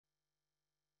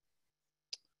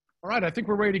All right, I think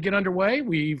we're ready to get underway.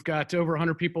 We've got over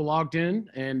 100 people logged in,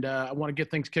 and I want to get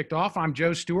things kicked off. I'm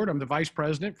Joe Stewart. I'm the Vice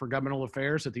President for Governmental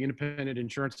Affairs at the Independent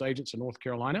Insurance Agents of North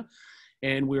Carolina.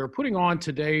 And we are putting on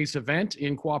today's event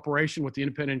in cooperation with the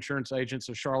Independent Insurance Agents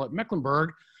of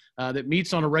Charlotte-Mecklenburg that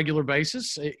meets on a regular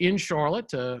basis in Charlotte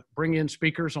to bring in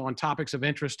speakers on topics of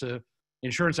interest to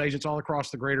insurance agents all across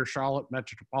the greater Charlotte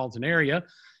metropolitan area.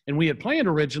 And we had planned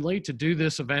originally to do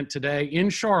this event today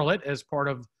in Charlotte as part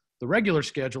of the regular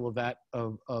schedule of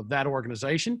that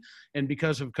organization. And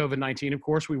because of COVID-19, of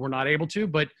course, we were not able to,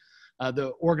 but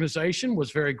the organization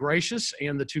was very gracious,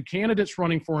 and the two candidates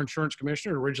running for insurance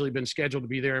commissioner had originally been scheduled to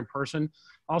be there in person,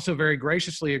 also very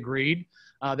graciously agreed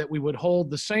that we would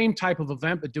hold the same type of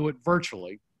event, but do it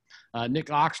virtually. Nick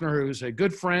Oxner, who's a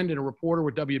good friend and a reporter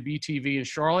with WBTV in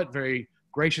Charlotte, very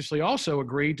graciously also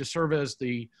agreed to serve as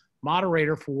the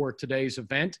moderator for today's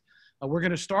event. We're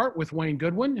going to start with Wayne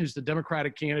Goodwin, who's the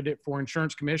Democratic candidate for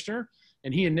insurance commissioner,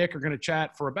 and he and Nick are going to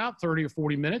chat for about 30 or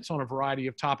 40 minutes on a variety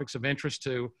of topics of interest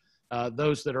to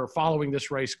those that are following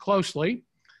this race closely.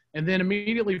 And then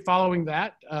immediately following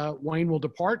that, Wayne will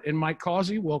depart and Mike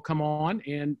Causey will come on,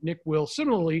 and Nick will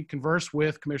similarly converse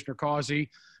with Commissioner Causey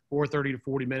for 30 to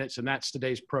 40 minutes, and that's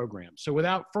today's program. So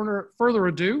without further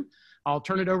ado, I'll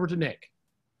turn it over to Nick.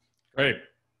 Great.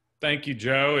 Thank you,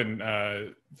 Joe,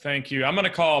 and thank you. I'm going to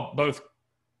call both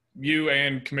you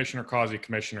and Commissioner Causey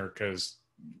Commissioner because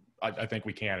I think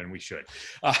we can and we should.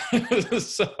 And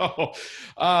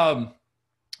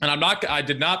I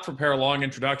did not prepare a long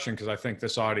introduction because I think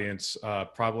this audience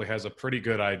probably has a pretty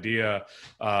good idea,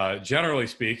 generally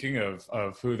speaking,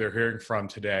 of who they're hearing from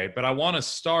today. But I want to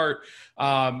start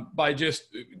by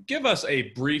just give us a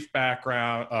brief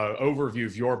background, overview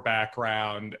of your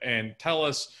background, and tell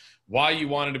us why you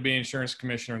wanted to be insurance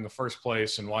commissioner in the first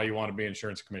place and why you want to be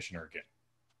insurance commissioner again.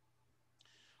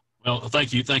 Well,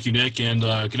 thank you, Nick, and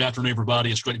good afternoon,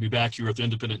 everybody. It's great to be back here at the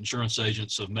Independent Insurance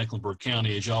Agents of Mecklenburg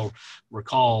County. As y'all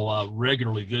recall,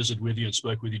 regularly visited with you and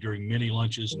spoke with you during many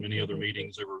lunches and many other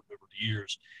meetings over the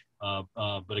years.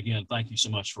 But again, thank you so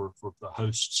much for the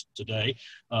hosts today.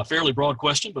 Fairly broad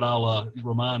question, but I'll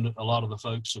remind a lot of the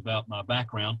folks about my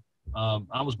background.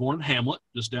 I was born in Hamlet,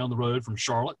 just down the road from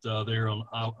Charlotte, there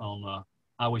on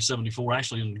Highway 74,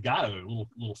 actually in Guyo, a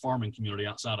little farming community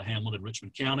outside of Hamlet in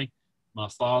Richmond County. My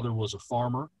father was a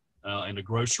farmer and a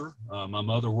grocer. My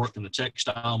mother worked in the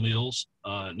textile mills.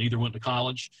 Neither went to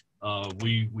college.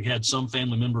 We had some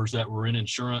family members that were in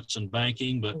insurance and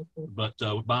banking, but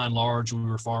by and large, we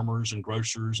were farmers and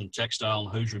grocers and textile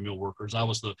and hosiery mill workers. I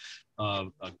was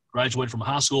graduated from a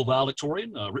high school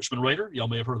valedictorian, Richmond Raider. Y'all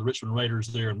may have heard of the Richmond Raiders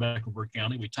there in Mecklenburg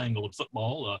County. We tangled in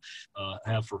football,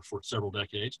 have for several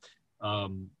decades.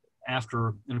 And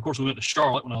of course, we went to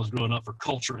Charlotte when I was growing up for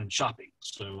culture and shopping.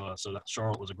 So that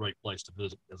Charlotte was a great place to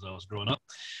visit as I was growing up.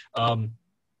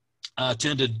 I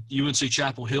attended UNC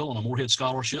Chapel Hill on a Moorhead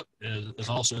scholarship, as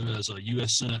also as a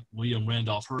U.S. Senate William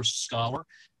Randolph Hearst scholar.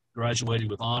 Graduated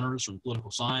with honors from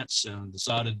political science and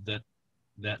decided that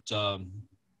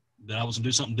I was going to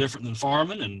do something different than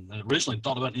farming. And originally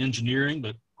thought about engineering,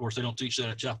 but of course they don't teach that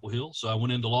at Chapel Hill. So I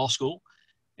went into law school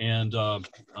and I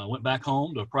went back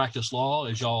home to practice law.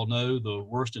 As y'all know, the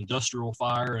worst industrial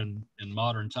fire in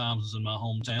modern times is in my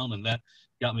hometown, and that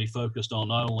got me focused on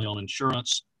not only on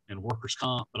insurance and workers'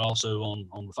 comp, but also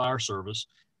on the fire service.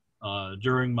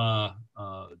 During my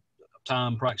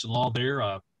time practicing law there,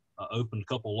 I opened a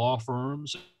couple law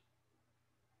firms.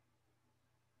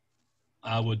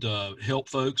 I would help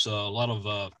folks, a lot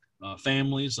of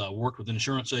families. I worked with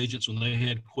insurance agents when they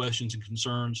had questions and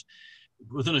concerns.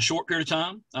 Within a short period of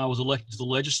time, I was elected to the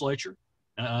legislature.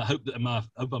 I hope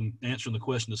I'm answering the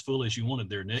question as fully as you wanted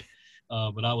there, Nick.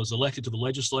 But I was elected to the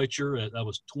legislature I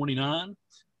was 29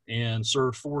 and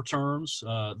served 4 terms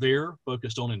there,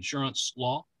 focused on insurance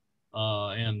law,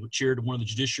 and chaired one of the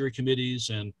judiciary committees.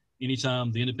 And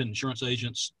anytime the independent insurance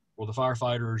agents or the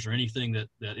firefighters or anything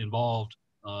that involved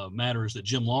matters that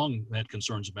Jim Long had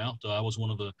concerns about, I was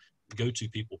one of the go-to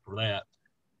people for that.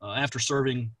 After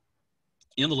serving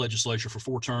in the legislature for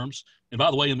 4 terms. And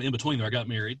by the way, in between there, I got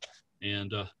married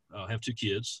and have 2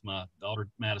 kids, my daughter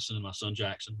Madison and my son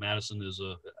Jackson. Madison is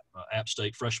a App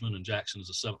State freshman and Jackson is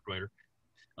a 7th grader.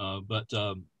 But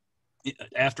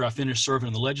after I finished serving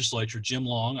in the legislature, Jim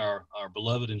Long, our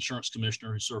beloved insurance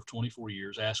commissioner who served 24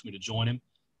 years, asked me to join him.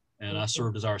 And I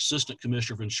served as our assistant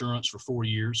commissioner of insurance for 4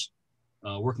 years,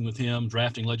 working with him,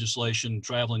 drafting legislation,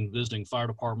 traveling, visiting fire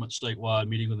departments statewide,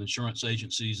 meeting with insurance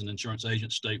agencies and insurance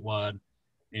agents statewide.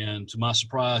 And to my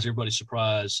surprise, everybody's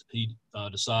surprise, he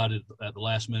decided at the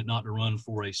last minute not to run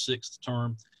for a 6th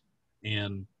term.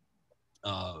 And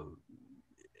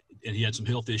he had some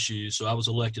health issues. So I was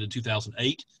elected in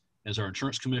 2008 as our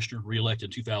insurance commissioner, reelected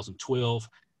in 2012.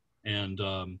 And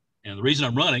the reason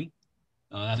I'm running,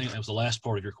 I think that was the last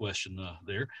part of your question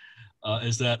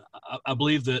is that I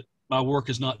believe that my work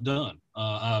is not done.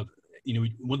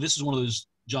 This is one of those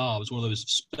jobs, one of those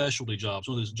specialty jobs,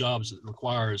 one of those jobs that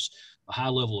requires a high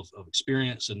level of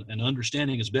experience and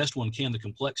understanding as best one can the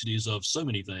complexities of so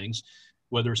many things,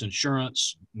 whether it's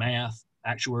insurance, math,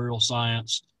 actuarial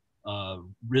science,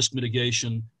 risk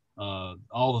mitigation,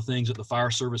 all the things that the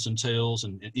fire service entails,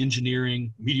 and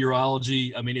engineering,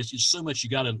 meteorology. I mean, it's just so much you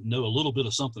got to know a little bit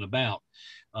of something about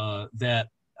that.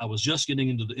 I was just getting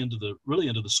into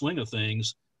the swing of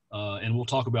things, and we'll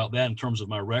talk about that in terms of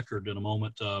my record in a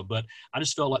moment. But I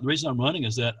just felt like the reason I'm running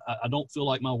is that I don't feel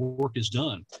like my work is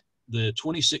done. The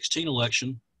 2016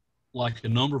 election, like a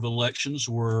number of elections,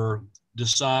 were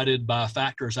decided by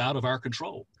factors out of our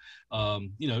control.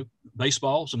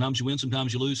 Baseball, sometimes you win,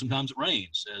 sometimes you lose, sometimes it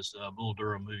rains, as Bull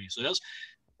Durham movie says.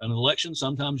 In an election,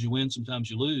 sometimes you win,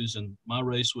 sometimes you lose. And my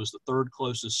race was the third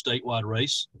closest statewide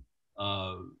race,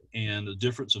 and a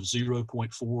difference of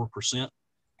 0.4%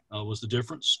 was the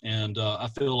difference. And I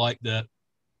feel like that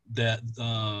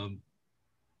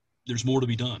there's more to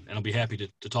be done, and I'll be happy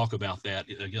to talk about that.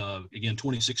 Again,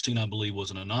 2016, I believe,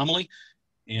 was an anomaly,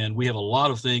 and we have a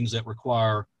lot of things that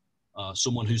require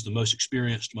someone who's the most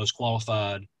experienced, most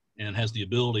qualified, and has the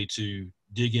ability to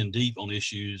dig in deep on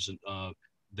issues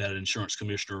that an insurance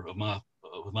commissioner with my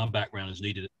background is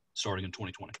needed starting in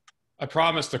 2020. I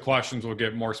promise the questions will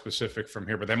get more specific from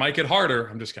here, but they might get harder.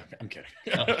 I'm just kidding. I'm kidding.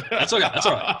 That's okay. That's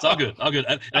all right. It's all good. All good.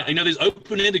 These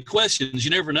open-ended questions,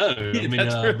 you never know. I mean,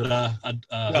 that's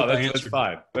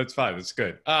fine. That's fine. That's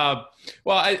good. Well,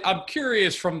 I'm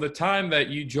curious, from the time that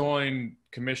you joined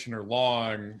Commissioner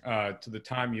Long to the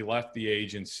time you left the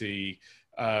agency,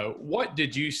 what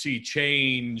did you see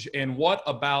change, and what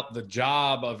about the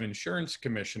job of insurance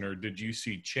commissioner did you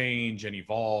see change and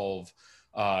evolve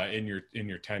in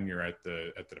your tenure at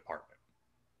the department?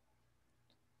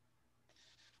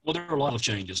 Well, there are a lot of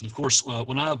changes. And of course,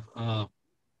 when I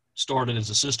started as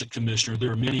assistant commissioner, there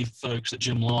were many folks that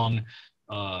Jim Long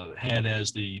had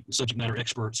as the subject matter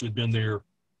experts who had been there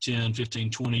 10,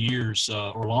 15, 20 years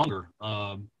or longer.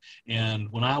 And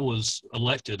when I was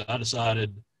elected, I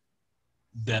decided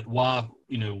that why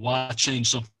change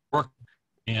something work?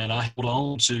 And I held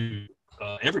on to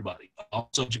everybody,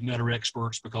 all subject matter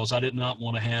experts, because I did not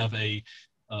want to have a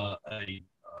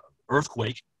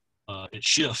earthquake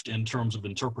shift in terms of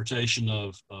interpretation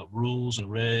of rules and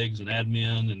regs and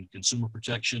admin and consumer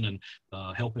protection and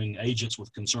helping agents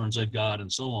with concerns they've got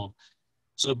and so on.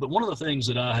 So, but one of the things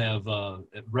that I have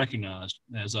recognized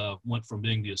as I went from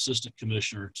being the assistant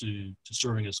commissioner to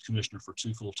serving as commissioner for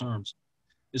 2 full terms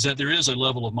is that there is a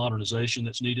level of modernization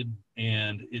that's needed,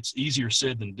 and it's easier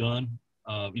said than done.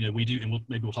 We do, and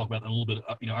maybe we'll talk about that in a little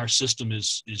bit. Our system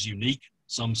is unique.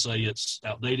 Some say it's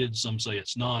outdated, some say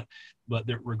it's not. But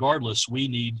regardless, we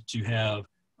need to have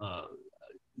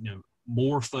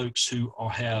more folks who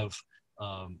have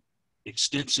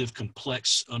extensive,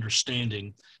 complex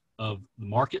understanding of the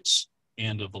markets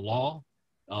and of the law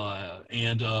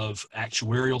and of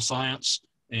actuarial science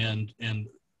and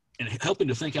helping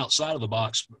to think outside of the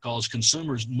box, because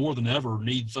consumers more than ever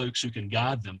need folks who can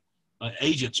guide them.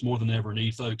 Agents more than ever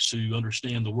need folks who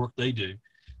understand the work they do.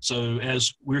 So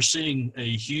as we're seeing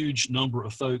a huge number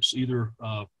of folks, either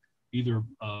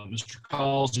Mr.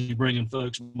 Causey bringing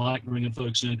folks, Mike bringing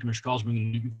folks in, Commissioner Causey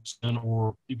bringing new folks in,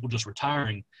 or people just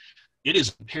retiring, it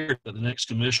is imperative that the next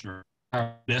commissioner,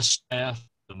 our best staff,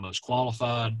 the most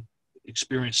qualified,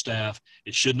 experienced staff.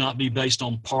 It should not be based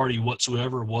on party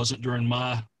whatsoever. It wasn't during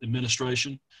my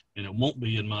administration, and it won't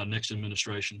be in my next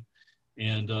administration.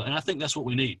 And I think that's what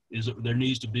we need, is that there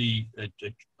needs to be,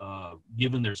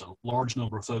 given there's a large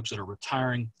number of folks that are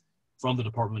retiring from the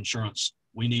Department of Insurance,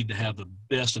 we need to have the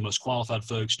best and most qualified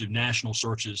folks do national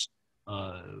searches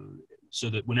so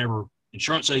that whenever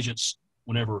insurance agents,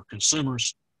 whenever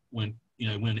consumers, when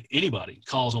anybody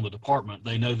calls on the department,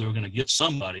 they know they're going to get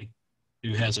somebody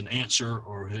who has an answer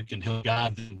or who can help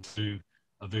guide them through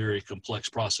a very complex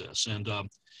process. And I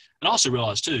also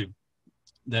realize too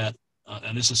that,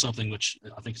 and this is something which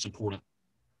I think is important,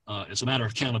 it's a matter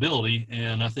of accountability.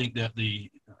 And I think that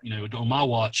on my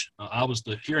watch, I was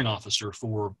the hearing officer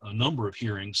for a number of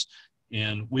hearings,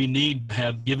 and we need to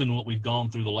have, given what we've gone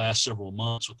through the last several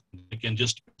months, again,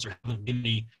 just there haven't been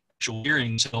any actual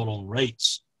hearings held on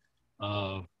rates.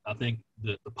 I think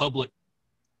that the public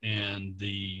and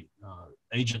the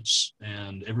agents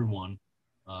and everyone,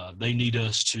 they need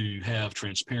us to have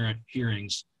transparent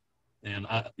hearings. And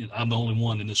I'm the only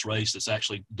one in this race that's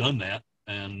actually done that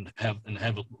and have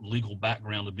a legal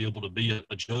background to be able to be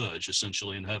a judge,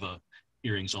 essentially, and have a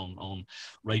hearings on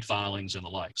rate filings and the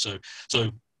like. So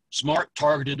smart,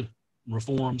 targeted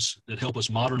reforms that help us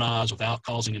modernize without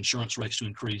causing insurance rates to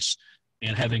increase,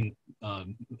 and having a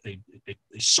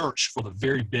search for the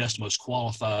very best, most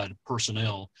qualified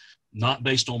personnel, not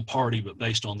based on party, but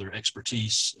based on their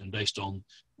expertise and based on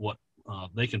what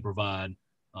they can provide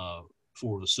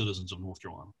for the citizens of North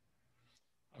Carolina.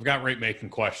 I've got rate making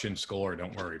questions galore,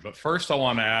 don't worry. But first I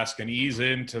want to ask and ease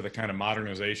into the kind of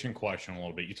modernization question a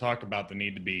little bit. You talked about the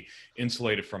need to be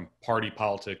insulated from party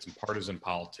politics and partisan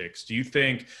politics. Do you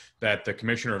think that the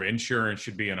Commissioner of Insurance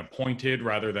should be an appointed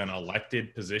rather than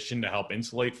elected position to help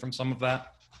insulate from some of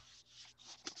that?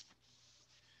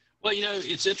 Well,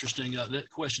 it's interesting.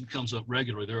 That question comes up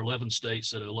regularly. There are 11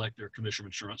 states that elect their Commissioner of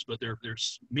Insurance, but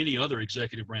there's many other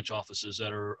executive branch offices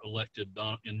that are elected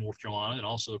in North Carolina and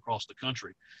also across the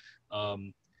country.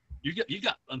 You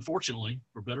got, unfortunately,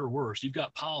 for better or worse, you've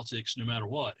got politics no matter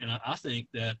what. And I think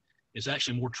that it's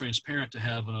actually more transparent to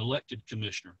have an elected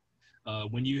commissioner.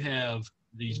 When you have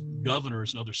these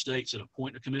governors in other states that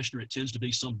appoint a commissioner, it tends to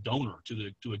be some donor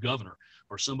to a governor,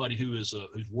 or somebody who's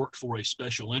worked for a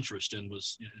special interest and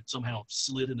was somehow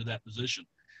slid into that position.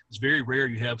 It's very rare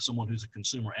you have someone who's a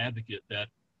consumer advocate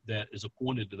that is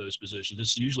appointed to those positions.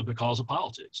 It's usually because of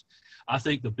politics. I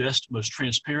think the best, most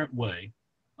transparent way,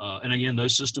 and again, no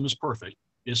system is perfect,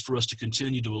 is for us to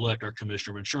continue to elect our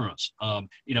Commissioner of Insurance.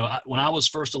 When I was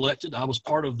first elected, I was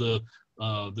part of the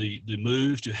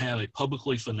move to have a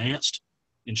publicly financed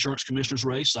insurance commissioner's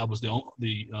race. I was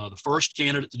the first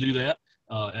candidate to do that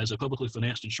as a publicly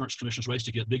financed insurance commissioner's race,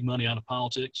 to get big money out of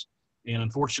politics. And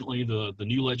unfortunately, the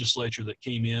new legislature that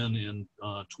came in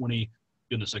after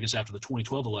the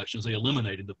 2012 elections, they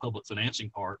eliminated the public financing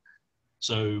part.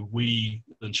 So the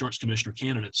insurance commissioner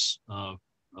candidates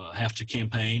have to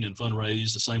campaign and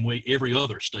fundraise the same way every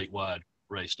other statewide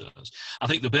race does. I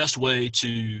think the best way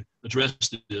to address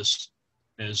this,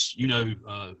 as you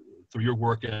know, through your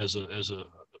work as a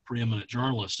preeminent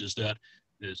journalist, is that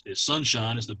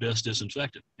sunshine is the best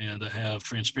disinfectant, and to have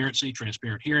transparent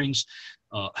hearings,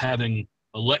 having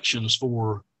elections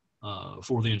for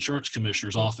the insurance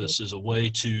commissioner's office is a way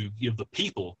to give the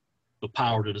people the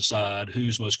power to decide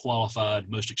who's most qualified,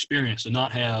 most experienced, and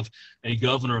not have a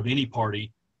governor of any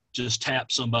party just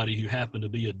tap somebody who happened to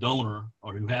be a donor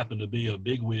or who happened to be a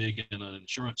bigwig in an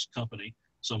insurance company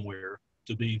somewhere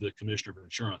to be the commissioner of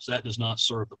insurance. That does not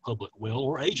serve the public well,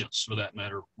 or agents for that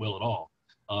matter, well at all.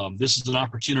 This is an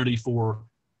opportunity for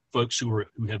folks who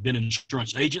have been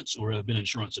insurance agents, or have been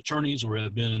insurance attorneys, or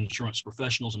have been insurance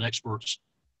professionals and experts,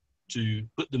 to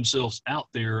put themselves out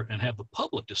there and have the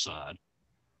public decide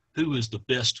who is the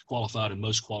best qualified and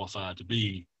most qualified to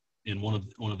be in one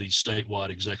of these statewide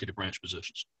executive branch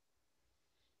positions.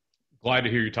 Glad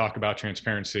to hear you talk about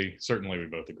transparency. Certainly, we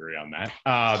both agree on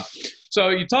that. So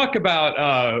you talk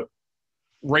about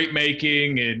rate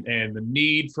making and the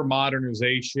need for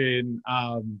modernization.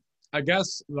 I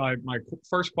guess my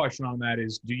first question on that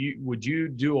is: would you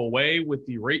do away with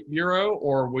the rate bureau,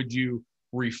 or would you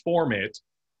reform it?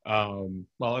 Well,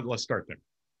 let's start there.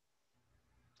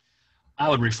 I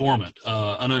would reform it.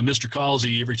 I know Mr.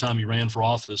 Causey, every time he ran for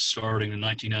office starting in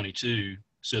 1992,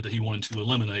 said that he wanted to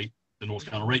eliminate the North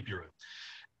Carolina Rate Bureau.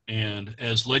 And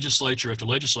as legislature after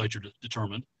legislature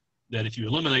determined that if you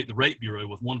eliminate the Rate Bureau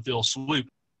with one fell swoop,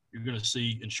 you're going to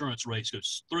see insurance rates go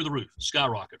through the roof,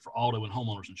 skyrocket for auto and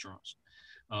homeowners insurance.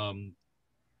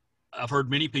 I've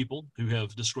heard many people who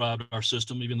have described our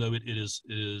system, even though it is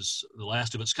the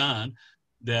last of its kind,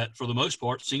 that for the most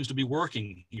part seems to be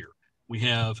working here. We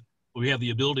have the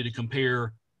ability to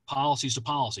compare policies to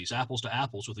policies, apples to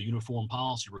apples, with the uniform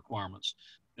policy requirements.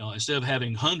 Instead of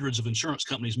having hundreds of insurance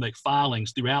companies make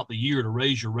filings throughout the year to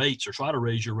raise your rates or try to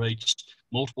raise your rates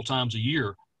multiple times a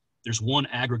year, there's one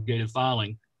aggregated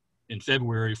filing in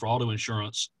February for auto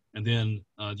insurance, and then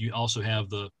you also have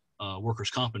the workers'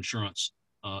 comp insurance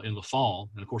in the fall,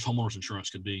 and of course homeowners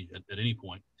insurance could be at any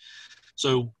point.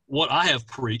 So what I have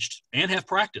preached and have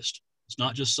practiced, it's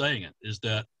not just saying it, is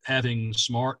that having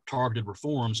smart, targeted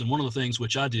reforms, and one of the things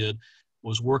which I did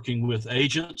was working with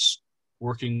agents,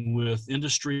 working with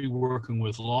industry, working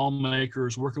with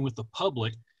lawmakers, working with the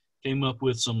public, came up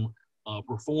with some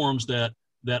reforms that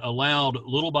allowed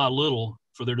little by little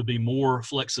for there to be more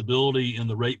flexibility in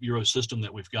the rate bureau system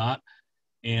that we've got.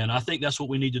 And I think that's what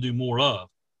we need to do more of.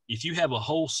 If you have a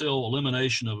wholesale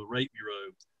elimination of a rate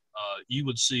bureau, you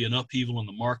would see an upheaval in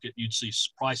the market. You'd see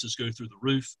prices go through the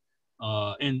roof.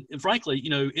 And frankly,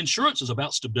 insurance is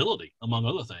about stability, among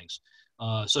other things.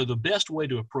 So the best way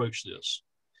to approach this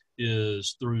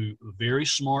is through a very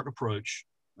smart approach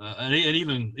and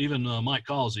even Mike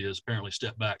Causey has apparently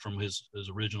stepped back from his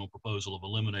original proposal of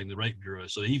eliminating the rate bureau.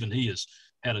 So even he has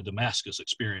had a Damascus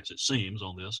experience, it seems,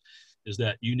 on this, is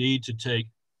that you need to take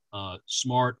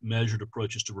smart, measured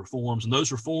approaches to reforms. And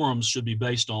those reforms should be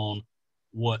based on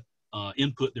what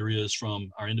input there is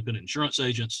from our independent insurance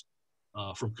agents,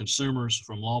 from consumers,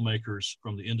 from lawmakers,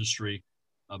 from the industry,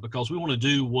 because we want to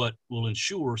do what will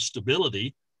ensure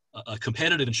stability, a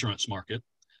competitive insurance market,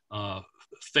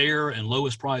 fair and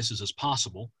lowest prices as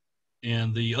possible,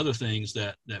 and the other things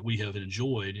that we have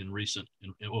enjoyed in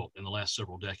the last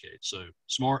several decades. So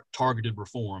smart, targeted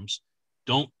reforms,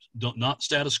 not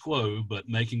status quo, but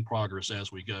making progress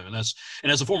as we go. And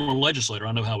as a former legislator,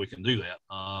 I know how we can do that.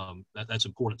 That's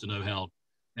important to know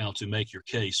how to make your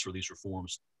case for these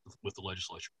reforms with the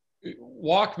legislature.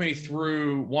 Walk me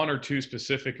through one or two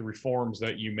specific reforms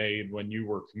that you made when you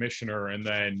were commissioner, and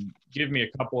then give me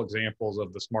a couple examples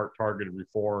of the smart targeted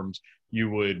reforms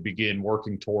you would begin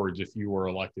working towards if you were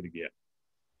elected again.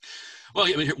 Well,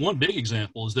 I mean, one big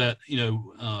example is that,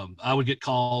 I would get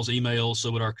calls, emails,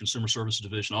 so would our consumer services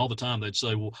division all the time. They'd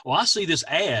say, well, I see this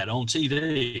ad on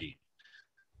TV,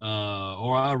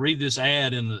 or I read this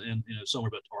ad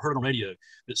somewhere, or heard on radio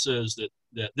that says that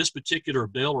this particular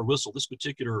bell or whistle, this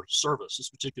particular service, this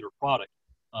particular product,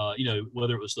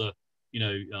 whether it was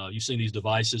you've seen these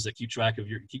devices that keep track of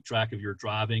your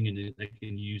driving, and they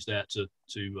can use that to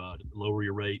lower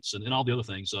your rates and all the other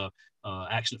things,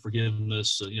 accident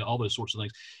forgiveness, all those sorts of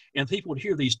things. And people would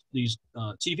hear these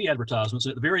TV advertisements,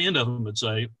 and at the very end of them would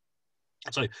say,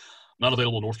 not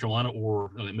available in North Carolina, or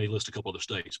it may list a couple other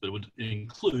states, but it would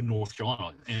include North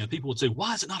Carolina. And people would say,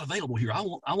 why is it not available here? I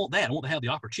want that. I want to have the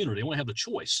opportunity. I want to have the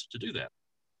choice to do that.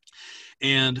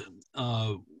 And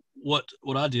what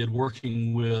I did,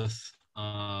 working with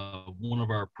one of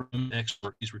our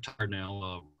experts, he's retired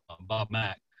now, Bob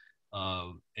Mack,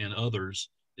 and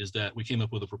others, is that we came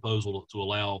up with a proposal to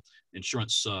allow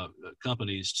insurance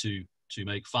companies to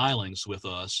make filings with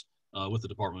us, with the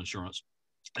Department of Insurance,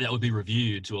 that would be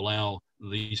reviewed to allow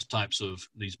these types of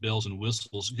these bells and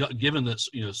whistles, given that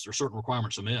certain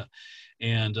requirements are met,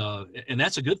 and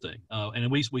that's a good thing,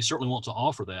 and we certainly want to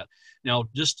offer that. Now,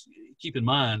 just keep in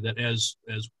mind that as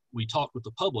we talk with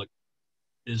the public,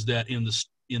 is that in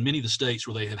many of the states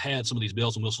where they have had some of these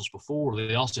bells and whistles before,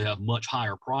 they also have much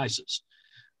higher prices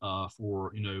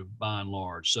for by and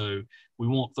large. So we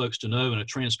want folks to know in a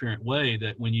transparent way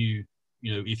that when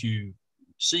if you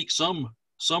seek some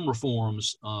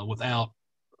reforms without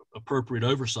appropriate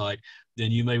oversight,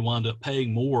 then you may wind up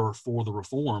paying more for the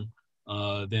reform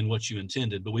than what you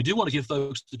intended. But we do want to give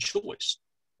folks the choice,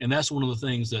 and that's one of the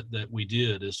things that we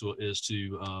did is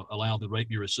to allow the rate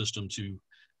bureau system to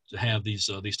have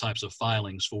these types of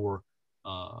filings for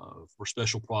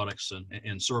special products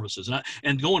and services.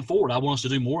 And going forward, I want us to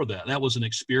do more of that. That was an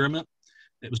experiment.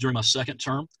 It was during my second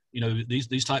term.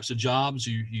 These types of jobs,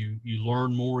 you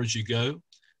learn more as you go.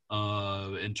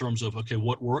 In terms of, okay,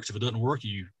 what works? If it doesn't work,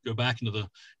 you go back into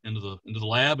the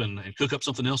lab and cook up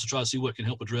something else to try to see what can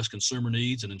help address consumer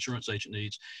needs and insurance agent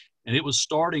needs. And it was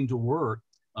starting to work.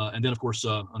 And then, of course,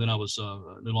 then I was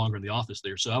no longer in the office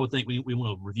there. So I would think we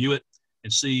want to review it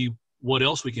and see what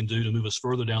else we can do to move us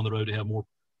further down the road to have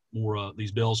more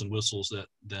these bells and whistles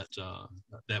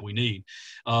that we need.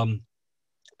 I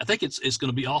think it's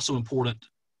going to be also important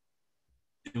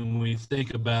when we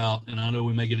think about, and I know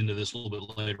we may get into this a little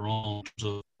bit later on, in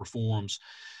terms of reforms.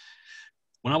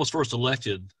 When I was first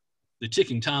elected, the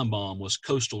ticking time bomb was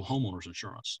coastal homeowners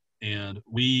insurance. And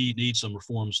we need some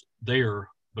reforms there,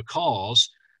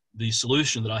 because the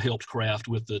solution that I helped craft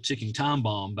with the ticking time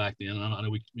bomb back then, and I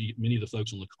know many of the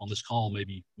folks on this call may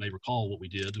recall what we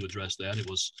did to address that. It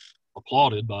was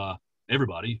applauded by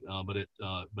everybody, but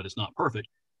it's not perfect.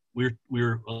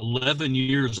 We're 11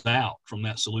 years out from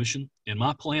that solution, and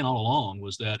my plan all along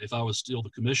was that if I was still the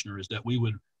commissioner, is that we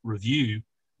would review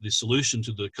the solution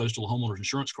to the coastal homeowners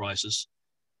insurance crisis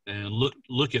and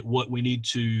look at what we need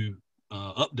to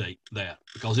update that,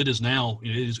 because it is now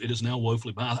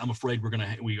woefully behind. I'm afraid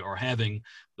we are having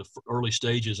the early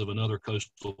stages of another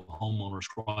coastal homeowners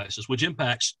crisis, which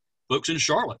impacts folks in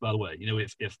Charlotte. By the way,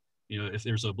 if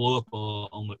there's a blow up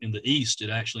in the east, it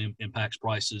actually impacts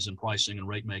prices and pricing and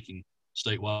rate making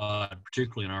statewide,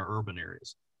 particularly in our urban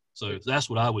areas. So that's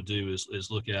what I would do is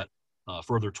look at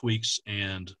further tweaks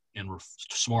and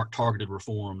smart targeted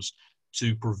reforms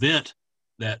to prevent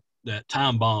that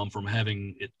time bomb from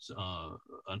having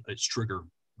its trigger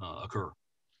occur.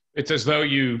 It's as though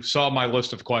you saw my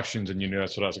list of questions and you knew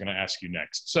that's what I was going to ask you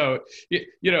next. So,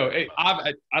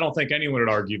 I don't think anyone would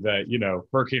argue that,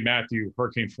 Hurricane Matthew,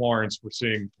 Hurricane Florence, we're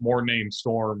seeing more named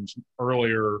storms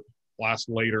earlier last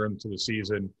later into the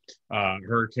season.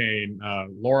 Hurricane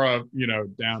Laura,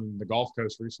 down in the Gulf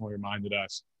Coast recently reminded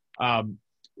us.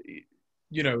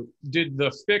 Did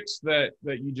the fix that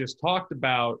you just talked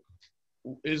about,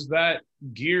 is that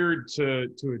geared to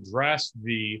address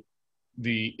the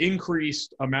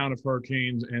increased amount of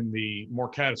hurricanes and the more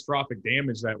catastrophic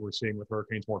damage that we're seeing with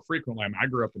hurricanes more frequently? I mean, I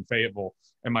grew up in Fayetteville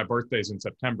and my birthday's in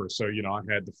September. So, I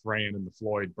had the Fran and the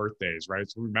Floyd birthdays, right?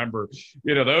 So remember,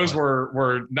 those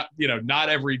were not, not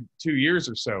every 2 years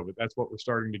or so, but that's what we're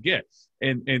starting to get.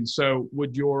 And so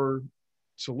would your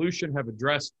solution have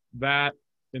addressed that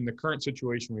in the current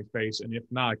situation we face? And if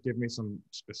not, give me some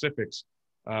specifics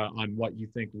on what you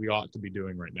think we ought to be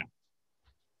doing right now.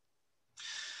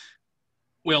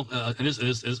 Well,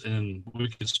 and we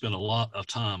could spend a lot of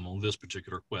time on this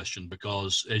particular question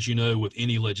because, as you know, with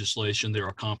any legislation, there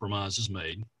are compromises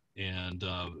made, and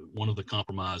one of the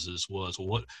compromises was,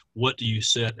 well, what do you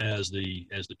set as the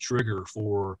trigger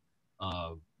for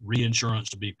reinsurance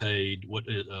to be paid?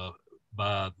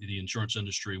 By the insurance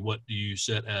industry? What do you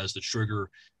set as the trigger?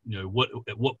 At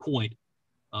what point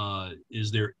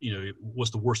is there?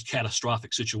 What's the worst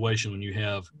catastrophic situation when you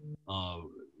have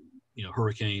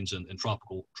hurricanes and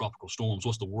tropical storms?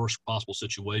 What's the worst possible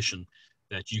situation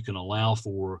that you can allow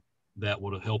for that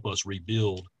would help us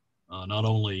rebuild, not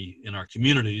only in our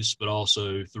communities, but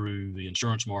also through the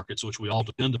insurance markets, which we all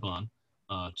depend upon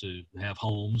to have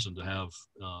homes and to have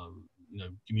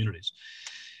communities.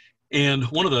 And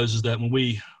one of those is that when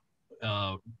we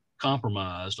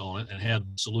compromised on it and had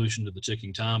the solution to the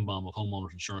ticking time bomb of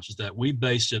homeowners insurance, is that we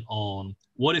based it on,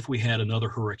 what if we had another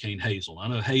Hurricane Hazel? I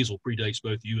know Hazel predates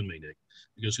both you and me, Nick,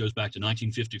 because it goes back to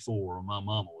 1954 when my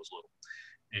mama was little.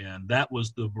 And that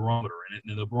was the barometer.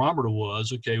 And the barometer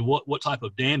was, okay, what type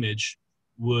of damage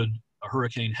would a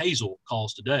Hurricane Hazel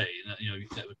cause today?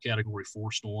 That would Category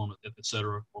 4 storm, et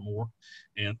cetera, or more.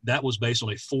 And that was based on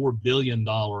a $4 billion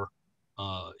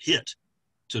hit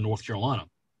to North Carolina.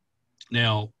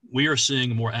 Now, we are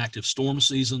seeing more active storm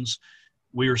seasons.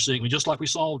 We are seeing, just like we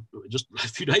saw just a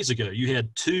few days ago, you had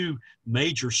 2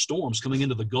 major storms coming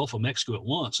into the Gulf of Mexico at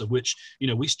once, of which,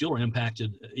 we still are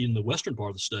impacted in the western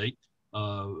part of the state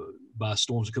by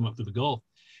storms that come up through the Gulf.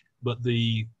 But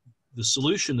the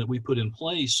solution that we put in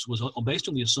place was based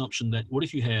on the assumption that, what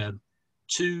if you had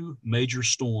 2 major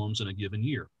storms in a given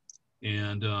year?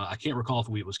 And I can't recall if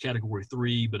it was Category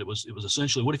 3, but it was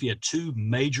essentially, what if you had 2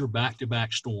 major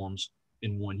back-to-back storms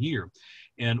in 1 year?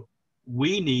 And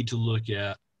we need to look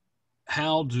at,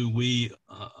 how do we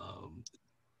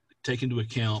take into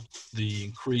account the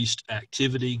increased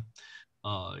activity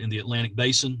in the Atlantic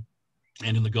Basin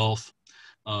and in the Gulf,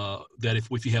 that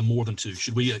if you have more than 2,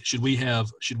 should we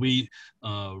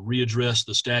readdress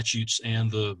the statutes and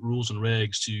the rules and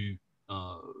regs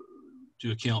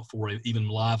to account for an even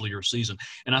livelier season?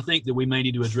 And I think that we may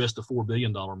need to address the $4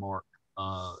 billion mark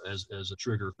as a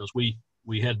trigger, because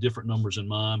we had different numbers in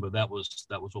mind, but that was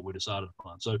what we decided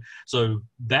upon. So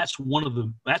that's when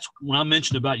I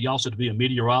mentioned about, you also have to be a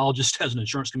meteorologist as an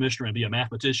insurance commissioner and be a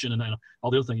mathematician and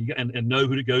all the other things, and know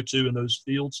who to go to in those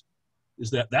fields,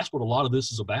 that's what a lot of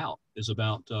this is about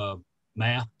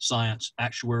math, science,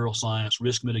 actuarial science,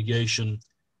 risk mitigation,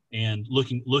 and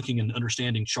looking and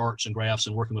understanding charts and graphs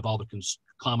and working with all the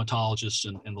climatologists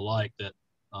and the like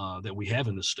that we have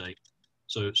in this state.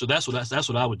 So that's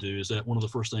what I would do. Is that one of the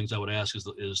first things I would ask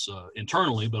is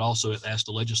internally, but also ask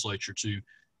the legislature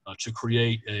to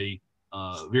create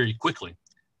very quickly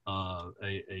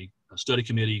a study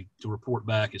committee to report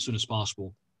back as soon as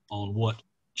possible on what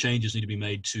changes need to be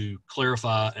made to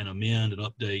clarify and amend and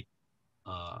update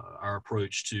our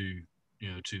approach to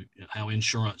how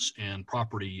insurance and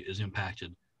property is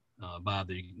impacted by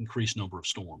the increased number of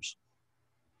storms.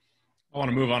 I want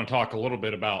to move on and talk a little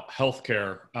bit about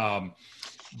healthcare.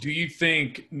 Do you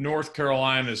think North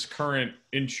Carolina's current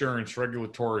insurance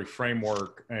regulatory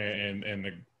framework and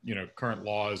the current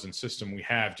laws and system we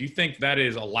have, do you think that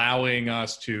is allowing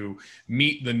us to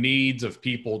meet the needs of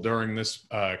people during this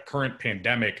current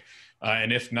pandemic?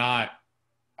 And if not,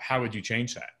 how would you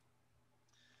change that?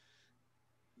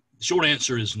 The short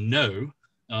answer is no.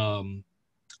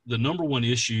 The number one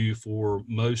issue for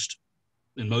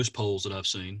in most polls that I've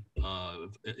seen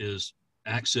is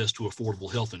access to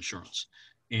affordable health insurance.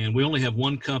 And we only have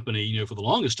one company, for the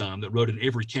longest time, that wrote in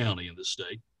every county in this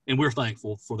state. And we're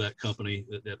thankful for that company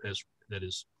that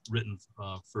is written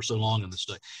for so long in the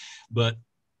state. But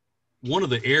one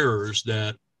of the errors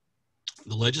that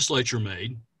the legislature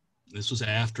made, this was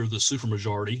after the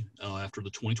supermajority, after the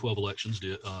 2012 elections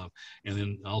did, and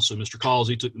then also Mr.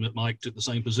 Causey Mike took the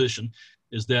same position,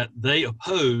 is that they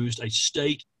opposed a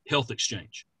state health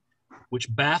exchange,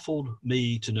 which baffled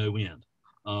me to no end.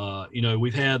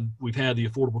 We've had the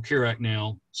Affordable Care Act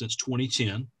now since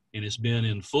 2010, and it's been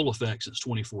in full effect since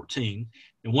 2014.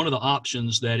 And one of the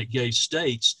options that it gave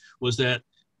states was that,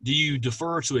 do you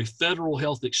defer to a federal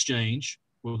health exchange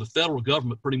where the federal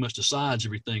government pretty much decides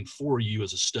everything for you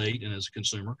as a state and as a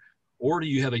consumer, or do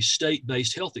you have a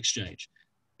state-based health exchange?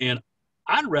 And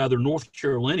I'd rather North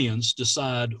Carolinians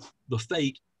decide the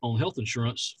fate on health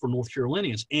insurance for North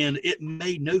Carolinians. And it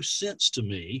made no sense to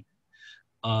me.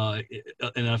 And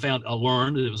I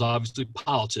learned that it was obviously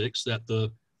politics, that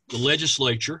the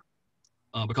legislature,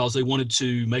 because they wanted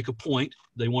to make a point,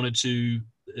 they wanted to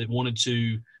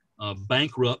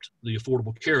bankrupt the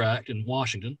Affordable Care Act in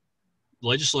Washington. The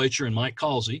legislature and Mike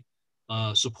Causey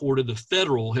supported the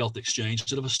federal health exchange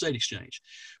instead of a state exchange.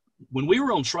 When we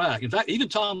were on track, in fact, even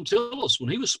Tom Tillis, when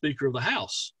he was Speaker of the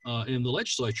House in the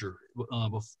legislature,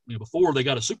 before they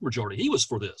got a supermajority, he was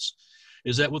for this.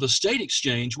 Is that with a state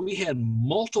exchange, we had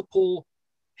multiple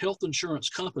health insurance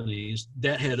companies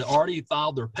that had already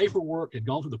filed their paperwork, had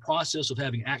gone through the process of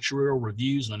having actuarial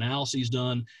reviews and analyses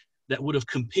done, that would have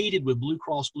competed with Blue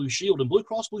Cross Blue Shield, and Blue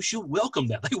Cross Blue Shield welcomed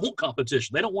that. They want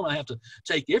competition. They don't want to have to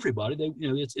take everybody.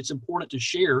 It's important to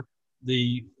share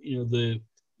the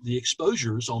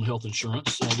exposures on health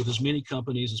insurance with as many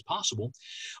companies as possible.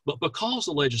 But because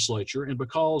the legislature and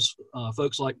because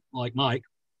folks like Mike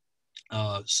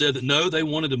said that no, they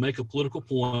wanted to make a political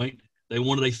point, they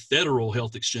wanted a federal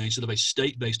health exchange instead of a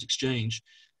state-based exchange,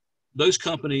 those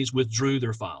companies withdrew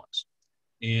their filings.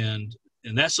 And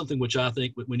that's something which I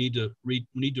think we need to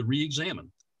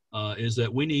re-examine, is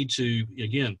that we need to,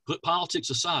 again, put politics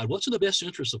aside. What's in the best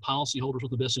interest of policyholders?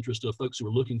 What's in the best interest of folks who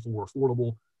are looking for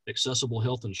affordable, accessible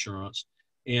health insurance?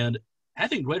 And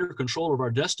having greater control of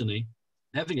our destiny,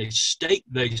 having a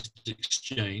state-based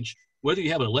exchange, whether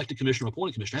you have an elected commissioner or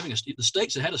appointed commissioner, the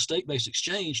states that had a state-based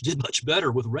exchange did much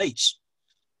better with rates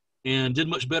and did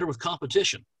much better with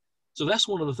competition. So that's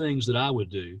one of the things that I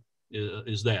would do,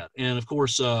 is that. And of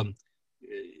course, and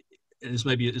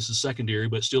this is secondary,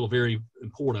 but still very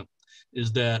important,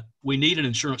 is that we need an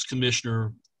insurance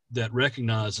commissioner that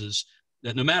recognizes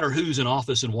that no matter who's in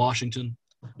office in Washington,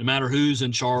 no matter who's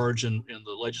in charge in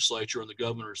the legislature and the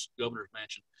governor's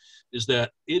mansion, is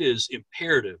that it is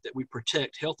imperative that we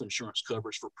protect health insurance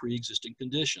coverage for pre-existing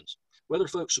conditions. Whether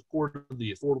folks support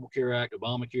the Affordable Care Act,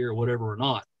 Obamacare, or whatever or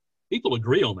not, people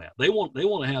agree on that. They want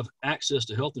to have access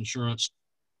to health insurance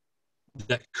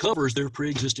that covers their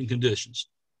pre-existing conditions.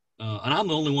 And I'm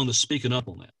the only one that's speaking up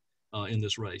on that in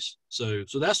this race. So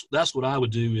that's what I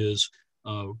would do, is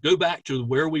go back to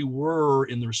where we were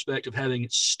in the respect of having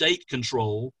state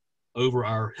control over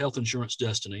our health insurance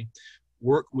destiny,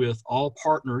 work with all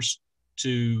partners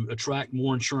to attract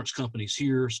more insurance companies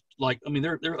here.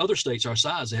 There are other states our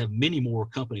size that have many more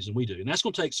companies than we do. And that's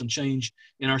going to take some change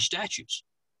in our statutes.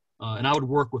 And I would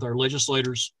work with our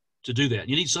legislators to do that.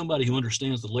 You need somebody who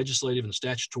understands the legislative and the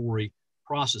statutory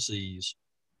processes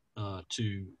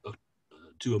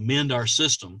to amend our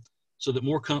system so that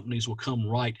more companies will come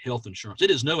write health insurance.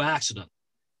 It is no accident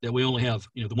that we only have,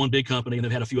 the one big company, and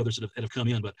they've had a few others that have come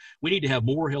in, but we need to have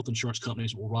more health insurance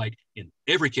companies that will write in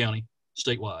every county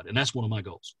statewide. And that's one of my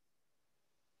goals.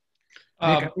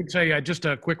 Nick, I would say just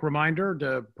a quick reminder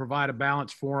to provide a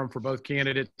balanced forum for both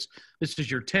candidates. This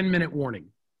is your 10-minute warning.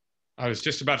 I was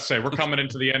just about to say, we're coming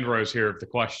into the end rows here of the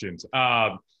questions.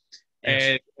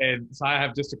 Yes. And so I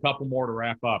have just a couple more to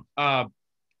wrap up.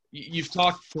 You've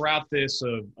talked throughout this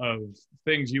of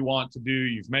things you want to do.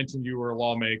 You've mentioned you were a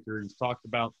lawmaker. You've talked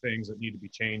about things that need to be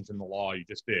changed in the law. You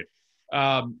just did.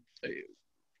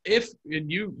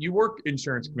 You were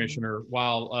insurance commissioner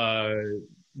while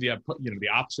the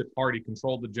opposite party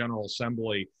controlled the General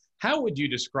Assembly. How would you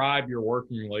describe your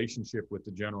working relationship with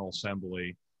the General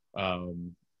Assembly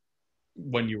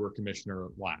when you were commissioner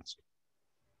last?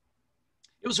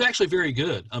 It was actually very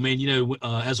good.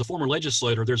 As a former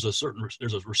legislator, there's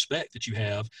a respect that you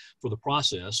have for the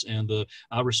process, and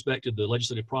I respected the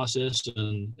legislative process,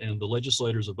 and the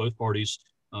legislators of both parties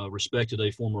respected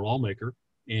a former lawmaker,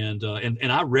 and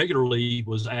I regularly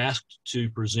was asked to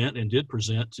present and did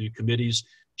present to committees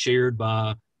chaired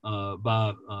by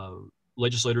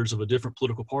legislators of a different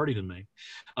political party than me,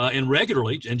 and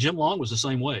regularly. And Jim Long was the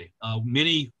same way.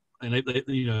 And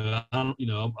I'm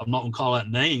not going to call out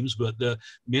names, but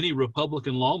many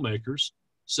Republican lawmakers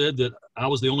said that I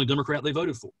was the only Democrat they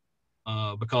voted for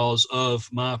because of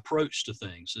my approach to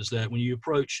things. Is that when you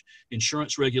approach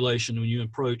insurance regulation, when you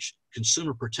approach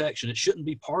consumer protection, it shouldn't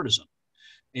be partisan.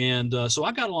 And so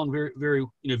I got along very, very,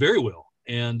 very well.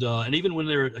 And even when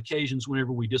there are occasions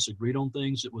whenever we disagreed on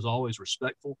things, it was always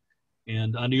respectful.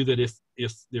 And I knew that if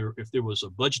there was a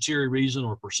budgetary reason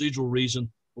or a procedural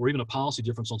reason or even a policy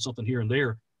difference on something here and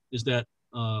there, is that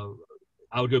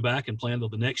I would go back and plan till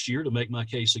the next year to make my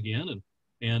case again.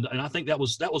 And I think that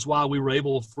was why we were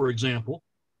able, for example,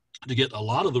 to get a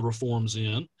lot of the reforms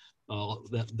in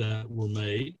that were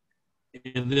made.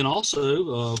 And then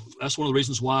also, that's one of the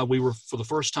reasons why we were, for the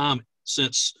first time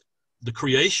since the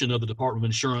creation of the Department of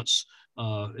Insurance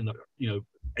in the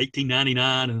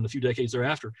 1899 and a few decades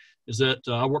thereafter, is that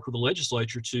I worked with the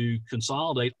legislature to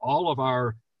consolidate all of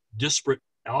our disparate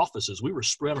offices. We were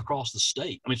spread across the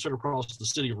state. Spread across the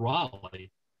city of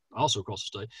Raleigh, also across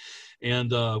the state,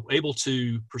 and able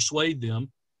to persuade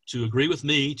them to agree with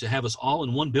me to have us all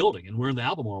in one building. And we're in the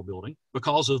Albemarle building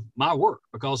because of my work,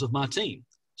 because of my team.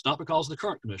 It's not because of the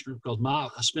current commissioner, because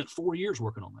I spent 4 years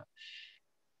working on that.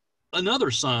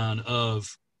 Another sign of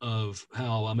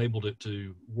how I'm able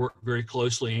to work very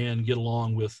closely and get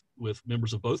along with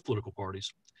members of both political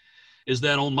parties is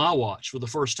that on my watch, for the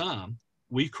first time,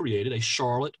 we created a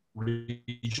Charlotte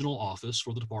regional office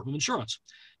for the Department of Insurance.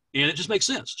 And it just makes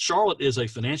sense. Charlotte is a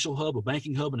financial hub, a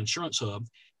banking hub, an insurance hub.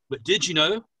 But did you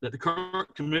know that the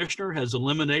current commissioner has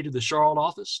eliminated the Charlotte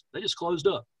office? They just closed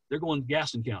up. They're going to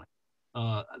Gaston County.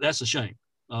 That's a shame.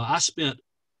 I spent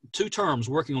 2 terms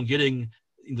working on getting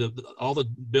all the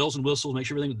bells and whistles, make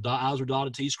sure everything, the I's are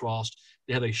dotted, T's crossed.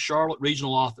 They have a Charlotte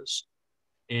regional office.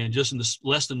 And just in this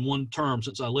less than 1 term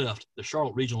since I left, the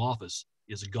Charlotte regional office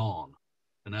is gone.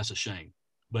 And that's a shame.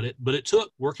 But it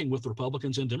took working with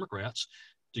Republicans and Democrats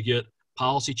to get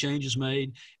policy changes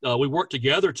made. We worked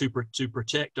together to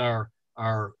protect keep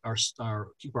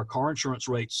our car insurance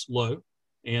rates low,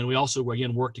 and we also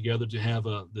again worked together to have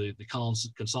the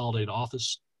consolidated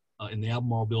office in the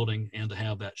Albemarle building and to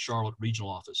have that Charlotte regional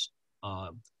office.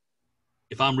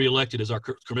 If I'm reelected as our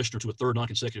commissioner to a 3rd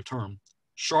non-consecutive term,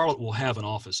 Charlotte will have an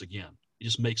office again. It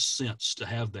just makes sense to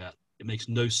have that. It makes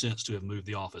no sense to have moved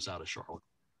the office out of Charlotte.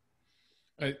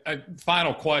 A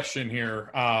final question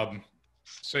here.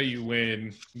 Say you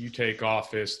win, you take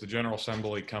office, the General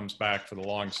Assembly comes back for the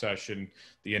long session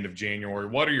the end of January.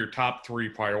 What are your top 3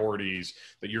 priorities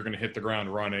that you're going to hit the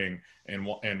ground running and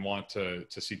want to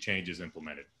see changes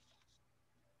implemented?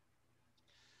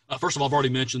 First of all, I've already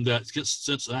mentioned that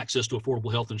since access to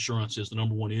affordable health insurance is the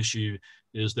 #1 issue,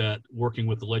 is that working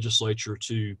with the legislature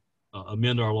to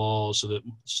amend our laws so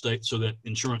that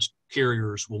insurance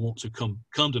carriers will want to come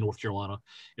to North Carolina,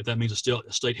 if that means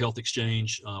a state health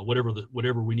exchange,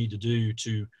 whatever we need to do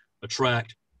to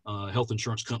attract health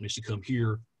insurance companies to come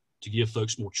here to give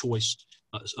folks more choice.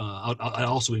 I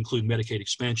also include Medicaid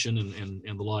expansion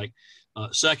and the like.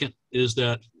 Second is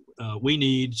that we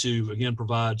need to, again,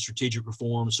 provide strategic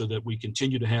reforms so that we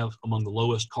continue to have among the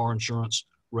lowest car insurance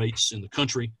rates in the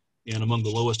country and among the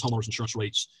lowest homeowners insurance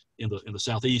rates in the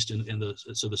Southeast.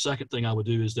 So the second thing I would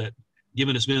do is that,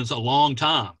 given it's been a long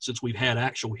time since we've had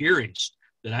actual hearings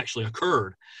that actually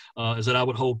occurred, is that I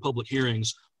would hold public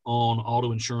hearings on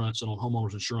auto insurance and on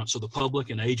homeowners insurance so the public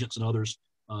and agents and others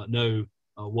know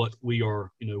what we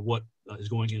are, what is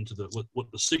going into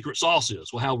what the secret sauce is,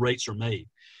 how rates are made.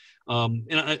 And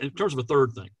in terms of a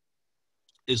third thing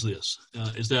is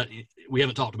that we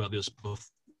haven't talked about this before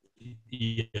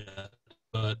yet,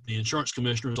 but the insurance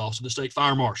commissioner is also the state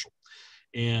fire marshal.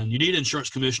 And you need an insurance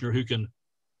commissioner who can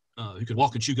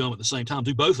walk and chew gum at the same time,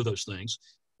 do both of those things.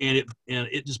 And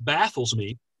it just baffles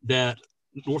me that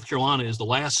North Carolina is the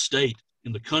last state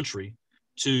in the country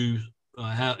to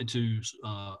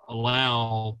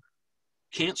allow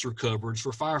cancer coverage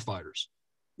for firefighters.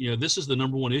 This is the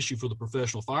 #1 issue for the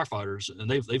professional firefighters, and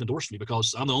they've endorsed me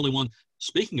because I'm the only one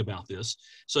speaking about this.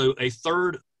 So a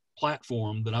third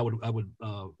platform that I would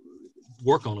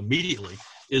work on immediately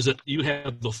is that you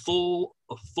have the full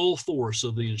force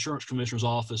of the insurance commissioner's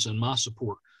office and my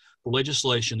support for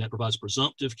legislation that provides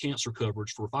presumptive cancer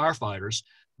coverage for firefighters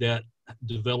that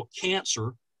develop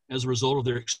cancer as a result of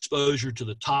their exposure to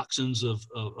the toxins of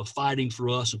fighting for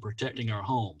us and protecting our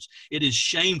homes. It is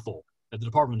shameful that the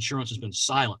Department of Insurance has been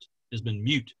silent, has been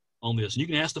mute on this. And you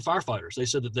can ask the firefighters. They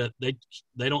said that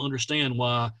they don't understand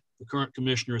why the current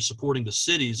commissioner is supporting the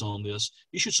cities on this.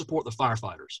 You should support the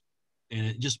firefighters.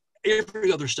 And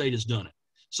every other state has done it.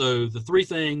 So the 3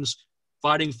 things: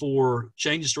 fighting for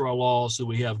changes to our laws so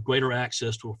we have greater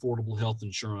access to affordable health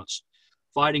insurance,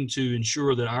 fighting to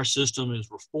ensure that our system is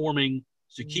reforming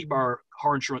to keep our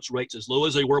car insurance rates as low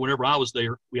as they were whenever I was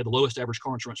there. We had the lowest average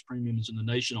car insurance premiums in the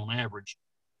nation on average.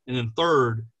 And then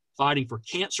third, fighting for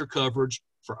cancer coverage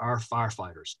for our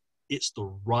firefighters. It's the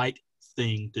right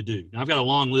thing to do. Now, I've got a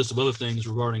long list of other things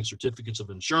regarding certificates of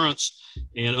insurance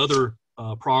and other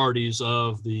priorities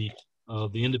of the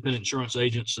independent insurance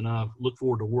agents, and I look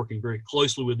forward to working very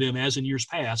closely with them, as in years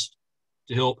past,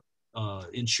 to help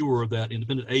ensure that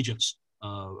independent agents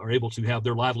are able to have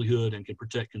their livelihood and can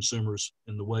protect consumers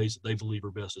in the ways that they believe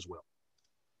are best as well.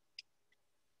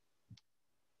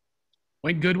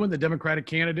 Wayne Goodwin, the Democratic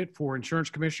candidate for insurance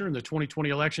commissioner in the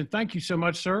 2020 election. Thank you so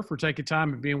much, sir, for taking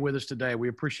time and being with us today. We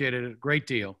appreciate it a great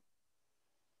deal.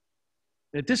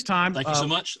 At this time, thank you so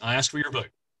much. I ask for your vote.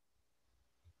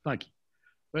 Thank you.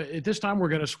 But at this time, we're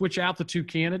going to switch out the two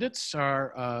candidates.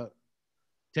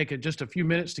 Take just a few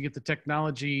minutes to get the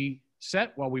technology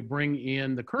set while we bring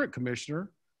in the current commissioner,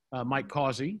 Mike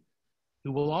Causey,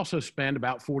 who will also spend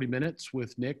about 40 minutes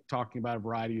with Nick talking about a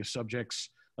variety of subjects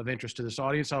of interest to this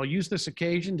audience. I'll use this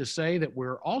occasion to say that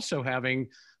we're also having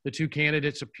the two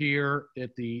candidates appear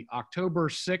at the October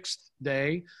 6th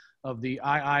day of the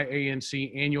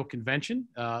IIANC annual convention.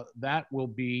 That will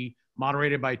be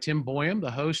moderated by Tim Boyum, the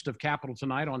host of Capital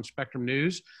Tonight on Spectrum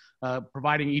News,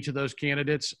 providing each of those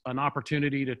candidates an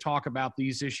opportunity to talk about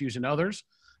these issues and others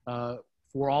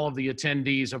for all of the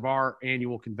attendees of our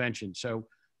annual convention. So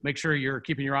make sure you're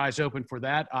keeping your eyes open for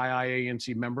that.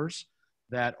 IIANC members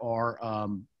that are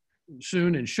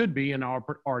soon and should be and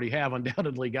already have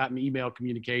undoubtedly gotten email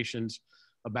communications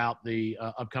about the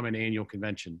upcoming annual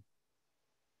convention.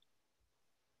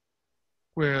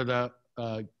 We're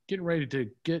getting ready to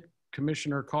get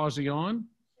Commissioner Causey on.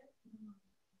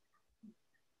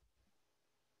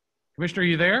 Commissioner, are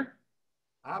you there?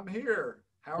 I'm here.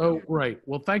 How are you? Great.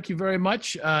 Well, thank you very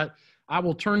much. I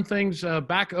will turn things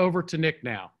back over to Nick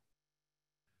now.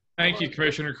 Thank you,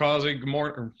 Commissioner Causey. Good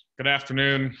morning, or good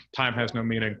afternoon. Time has no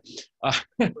meaning.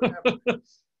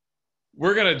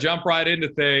 We're going to jump right into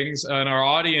things, and our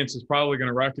audience is probably going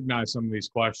to recognize some of these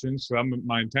questions. So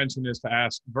my intention is to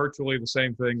ask virtually the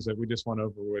same things that we just went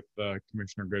over with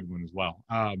Commissioner Goodwin as well.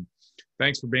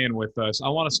 Thanks for being with us. I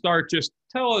want to start, just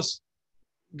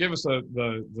give us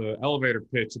the elevator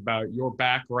pitch about your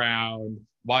background,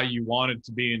 why you wanted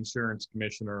to be insurance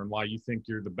commissioner, and why you think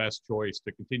you're the best choice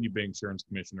to continue being insurance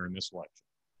commissioner in this election.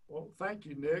 Well, thank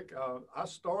you, Nick. I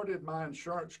started my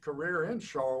insurance career in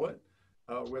Charlotte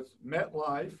with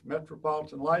MetLife,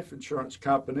 Metropolitan Life Insurance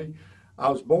Company. I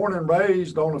was born and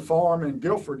raised on a farm in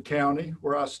Guilford County,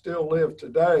 where I still live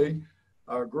today.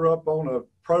 I grew up on a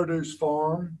produce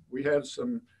farm. We had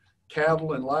some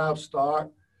cattle and livestock.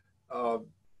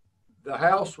 The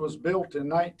house was built in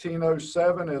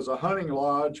 1907 as a hunting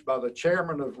lodge by the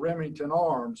chairman of Remington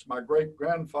Arms. My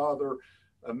great-grandfather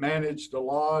managed the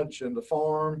lodge and the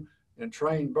farm and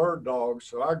trained bird dogs.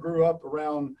 So I grew up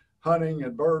around hunting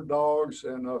and bird dogs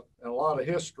and a lot of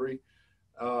history.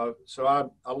 So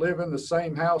I live in the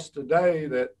same house today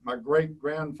that my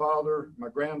great-grandfather, my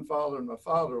grandfather, and my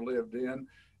father lived in,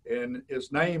 and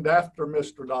it's named after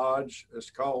Mr. Dodge.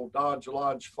 It's called Dodge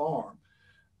Lodge Farm.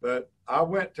 But I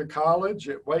went to college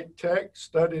at Wake Tech,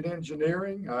 studied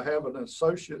engineering. I have an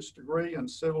associate's degree in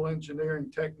civil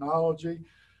engineering technology.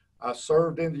 I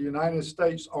served in the United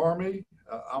States Army.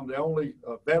 I'm the only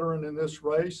veteran in this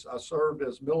race. I served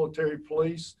as military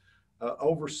police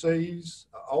overseas.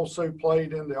 I also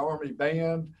played in the Army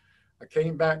band. I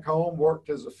came back home,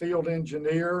 worked as a field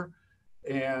engineer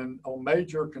and on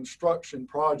major construction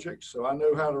projects. So I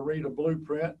know how to read a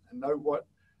blueprint and know what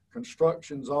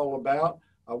construction's all about.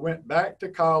 I went back to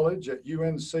college at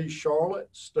UNC Charlotte,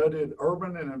 studied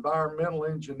urban and environmental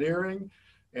engineering.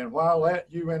 And while at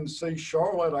UNC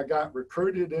Charlotte, I got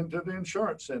recruited into the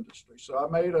insurance industry. So I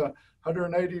made a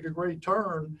 180-degree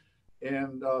turn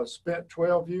and spent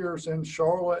 12 years in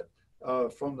Charlotte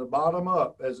from the bottom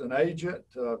up as an agent,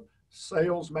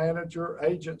 sales manager,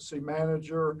 agency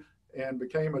manager, and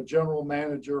became a general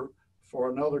manager for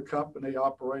another company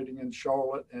operating in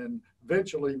Charlotte, and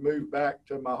eventually moved back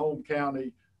to my home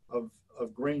county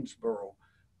of Greensboro.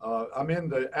 I'm in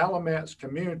the Alamance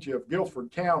community of Guilford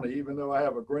County, even though I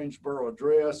have a Greensboro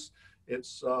address.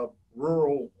 It's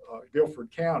rural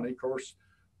Guilford County. Of course,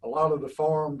 a lot of the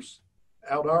farms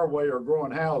out our way are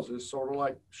growing houses, sort of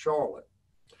like Charlotte.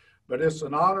 But it's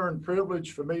an honor and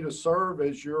privilege for me to serve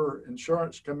as your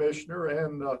insurance commissioner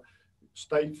and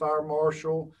state fire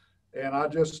marshal. And I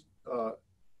just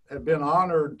have been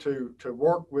honored to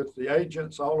work with the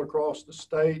agents all across the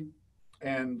state.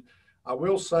 And I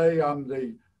will say I'm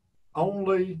the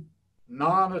only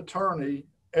non-attorney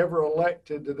ever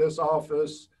elected to this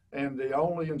office and the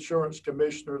only insurance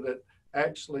commissioner that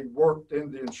actually worked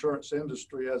in the insurance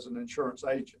industry as an insurance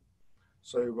agent.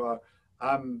 So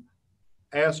I'm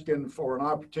asking for an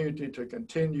opportunity to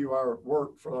continue our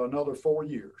work for another 4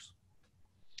 years.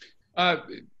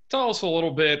 Tell us a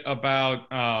little bit about,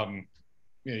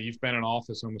 you've been in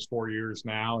office almost 4 years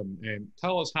now, and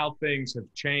tell us how things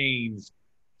have changed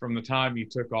from the time you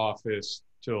took office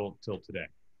till today.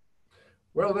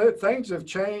 Well, things have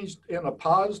changed in a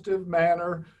positive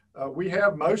manner. We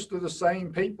have most of the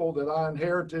same people that I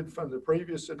inherited from the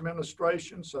previous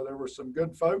administration, so there were some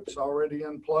good folks already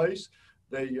in place.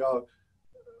 The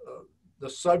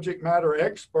subject matter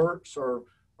experts are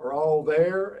all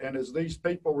there, and as these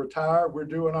people retire, we're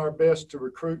doing our best to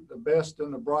recruit the best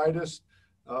and the brightest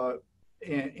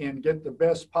and get the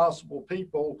best possible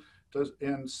people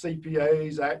in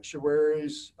CPAs,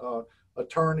 actuaries,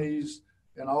 attorneys,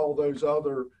 and all those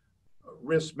other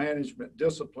risk management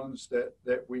disciplines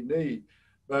that we need.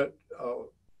 But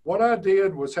what I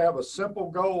did was have a simple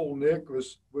goal, Nick,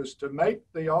 was to make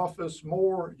the office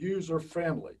more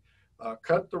user-friendly,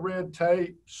 cut the red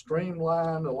tape,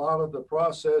 streamline a lot of the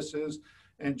processes,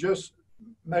 and just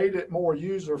made it more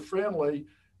user-friendly.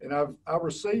 And I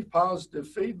received positive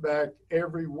feedback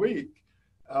every week.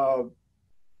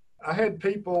 I had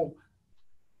people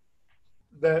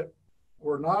that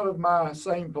were not of my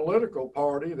same political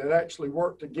party that actually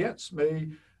worked against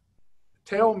me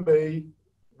tell me,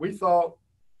 we thought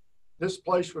this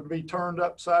place would be turned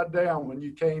upside down when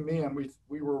you came in.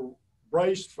 We were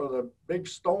braced for the big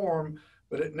storm,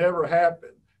 but it never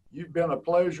happened. You've been a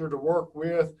pleasure to work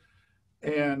with.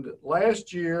 And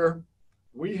last year,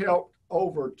 we helped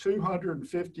over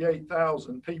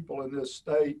 258,000 people in this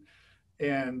state.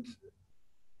 And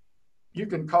you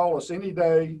can call us any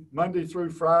day, Monday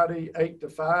through Friday, 8 to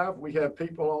 5. We have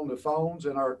people on the phones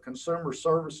in our consumer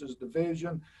services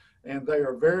division, and they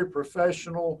are very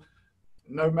professional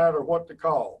no matter what the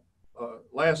call.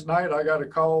 Last night, I got a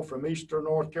call from Eastern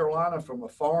North Carolina from a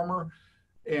farmer,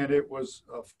 and it was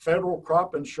a federal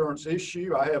crop insurance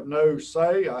issue. I have no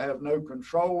say, I have no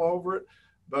control over it,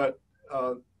 but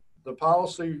the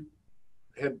policy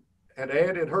had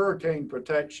added hurricane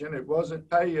protection. It wasn't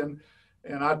paying.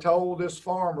 And I told this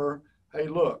farmer, hey,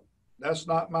 look, that's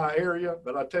not my area,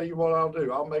 but I tell you what I'll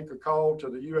do. I'll make a call to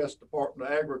the U.S.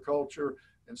 Department of Agriculture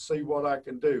and see what I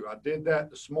can do. I did that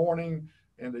this morning,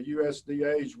 and the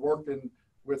USDA is working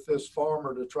with this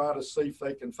farmer to try to see if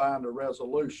they can find a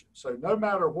resolution. So no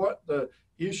matter what the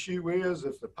issue is,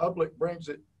 if the public brings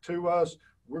it to us,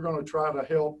 we're going to try to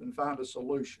help and find a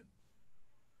solution.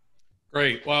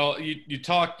 Great. Well, you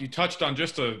touched on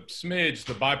just a smidge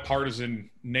the bipartisan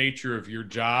nature of your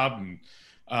job.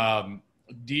 And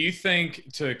do you think,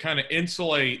 to kind of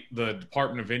insulate the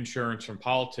Department of Insurance from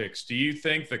politics, do you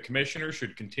think the commissioner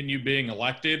should continue being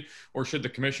elected, or should the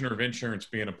Commissioner of Insurance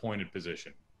be an appointed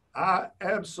position? I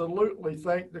absolutely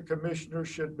think the commissioner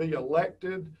should be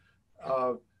elected.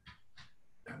 I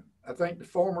think the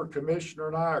former commissioner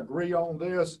and I agree on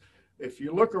this. If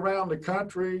you look around the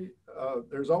country,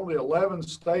 there's only 11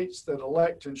 states that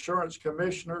elect insurance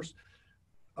commissioners.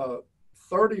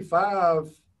 35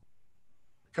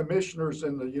 commissioners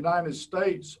in the United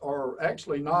States are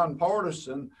actually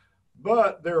nonpartisan,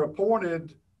 but they're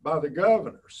appointed by the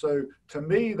governor. So to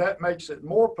me, that makes it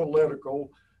more political.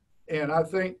 And I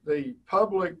think the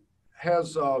public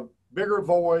has a bigger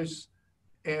voice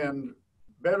and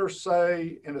better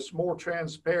say, and it's more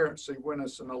transparency when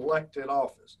it's an elected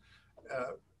office.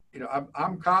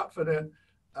 I'm confident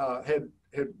had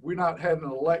we not had an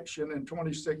election in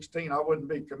 2016, I wouldn't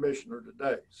be commissioner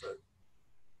today. So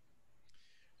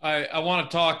I want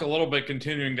to talk a little bit,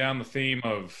 continuing down the theme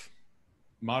of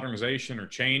modernization or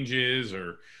changes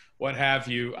or what have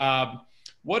you.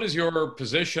 What is your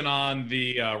position on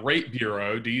the rate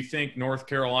bureau? Do you think North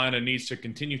Carolina needs to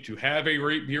continue to have a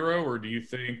rate bureau, or do you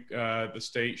think the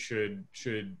state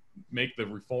should make the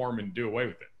reform and do away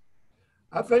with it?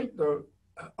 I think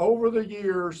over the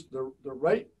years, the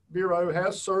rate bureau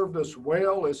has served us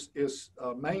well. It's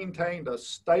maintained a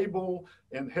stable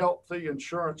and healthy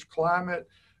insurance climate.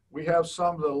 We have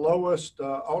some of the lowest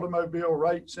automobile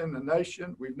rates in the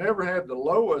nation. We've never had the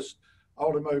lowest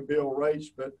automobile rates,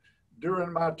 but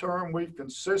during my term, we've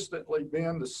consistently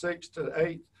been the 6th to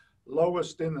 8th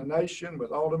lowest in the nation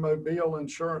with automobile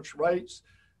insurance rates.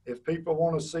 If people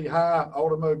want to see high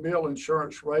automobile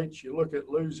insurance rates, you look at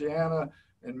Louisiana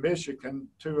and Michigan,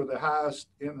 2 of the highest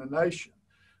in the nation.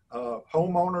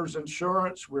 Homeowners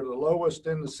insurance, we're the lowest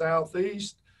in the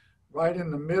Southeast, right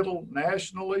in the middle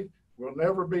nationally. We'll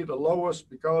never be the lowest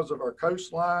because of our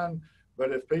coastline,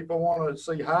 but if people want to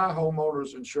see high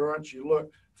homeowners insurance, you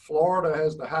look, Florida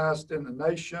has the highest in the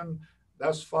nation.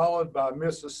 That's followed by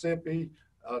Mississippi,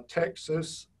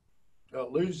 Texas,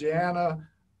 Louisiana,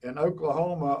 and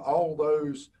Oklahoma. All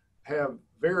those have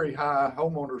very high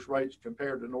homeowners rates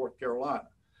compared to North Carolina.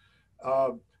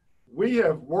 We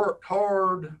have worked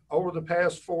hard over the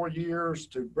past 4 years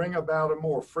to bring about a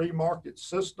more free market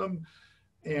system,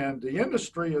 and the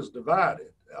industry is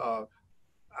divided.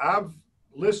 I've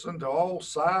listened to all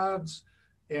sides,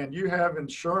 and you have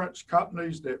insurance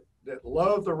companies that that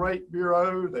love the rate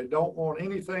bureau. They don't want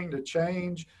anything to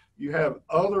change. You have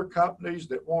other companies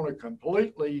that want to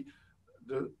completely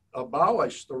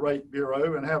abolish the rate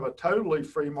bureau and have a totally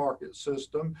free market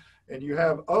system. And you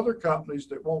have other companies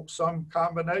that want some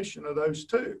combination of those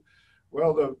two.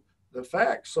 Well, the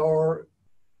facts are,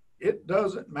 it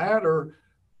doesn't matter.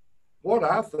 What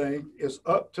I think is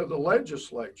up to the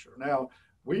legislature. Now,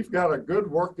 we've got a good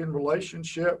working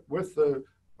relationship with the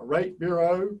Rate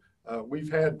Bureau.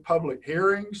 We've had public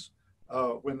hearings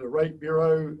when the Rate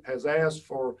Bureau has asked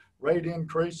for rate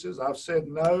increases. I've said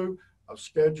no. I've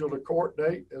scheduled a court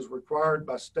date as required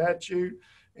by statute,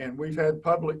 and we've had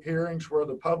public hearings where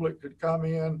the public could come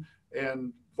in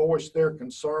and voice their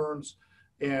concerns.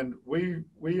 And we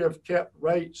have kept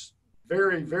rates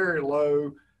very, very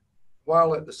low,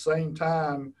 while at the same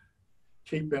time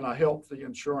keeping a healthy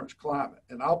insurance climate.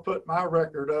 And I'll put my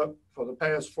record up for the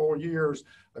past 4 years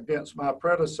against my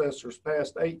predecessors'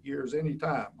 past 8 years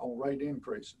anytime on rate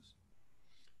increases.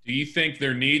 Do you think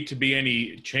there need to be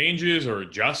any changes or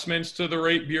adjustments to the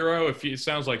Rate Bureau? If it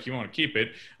sounds like you want to keep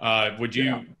it, would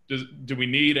you? Yeah. Do we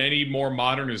need any more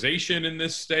modernization in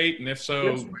this state? And if so,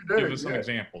 yes, we do. Give us some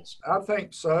examples. I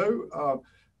think so.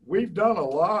 We've done a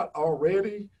lot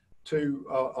already to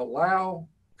allow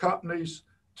companies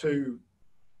to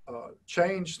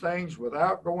change things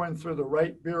without going through the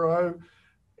Rate Bureau.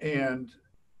 And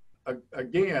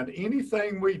again,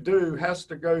 anything we do has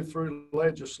to go through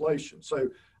legislation. So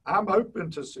I'm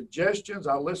open to suggestions.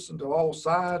 I listen to all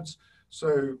sides.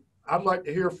 So I'd like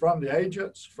to hear from the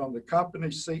agents, from the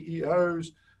company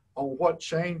CEOs on what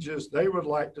changes they would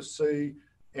like to see,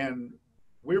 and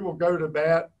we will go to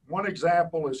bat. One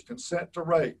example is consent to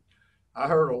rate. I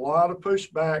heard a lot of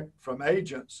pushback from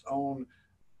agents on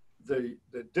the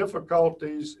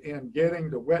difficulties in getting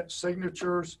the wet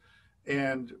signatures,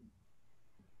 and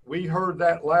we heard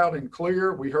that loud and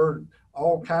clear. We heard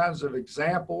all kinds of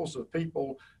examples of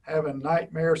people having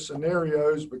nightmare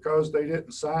scenarios because they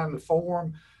didn't sign the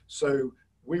form. So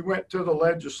we went to the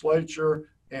legislature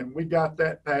and we got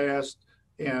that passed,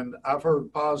 and I've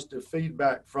heard positive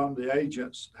feedback from the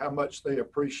agents, how much they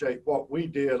appreciate what we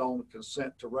did on the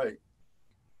consent to rate.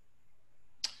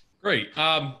 Great.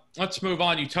 Let's move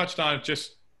on. You touched on it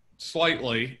just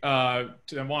slightly. I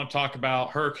want to talk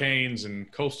about hurricanes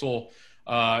and coastal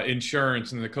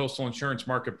insurance and the coastal insurance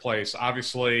marketplace.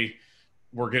 Obviously,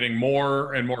 we're getting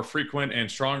more and more frequent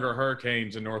and stronger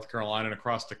hurricanes in North Carolina and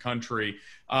across the country.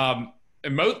 And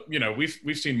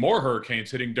we've seen more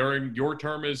hurricanes hitting during your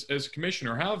term as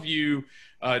commissioner. How have you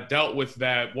dealt with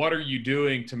that? What are you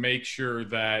doing to make sure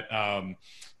that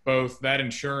both that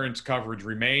insurance coverage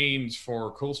remains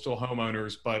for coastal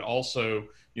homeowners, but also,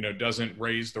 doesn't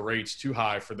raise the rates too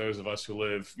high for those of us who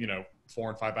live, 4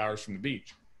 and 5 hours from the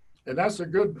beach? And that's a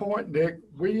good point, Nick.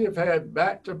 We have had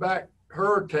back-to-back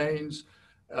hurricanes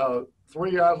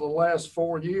 3 out of the last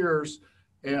 4 years.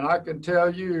 And I can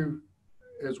tell you,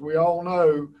 as we all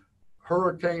know,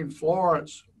 Hurricane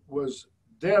Florence was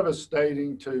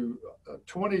devastating to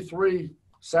 23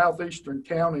 southeastern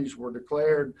counties were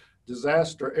declared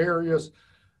disaster areas.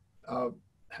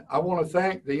 I want to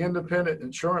thank the independent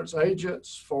insurance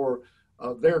agents for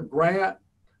their grant.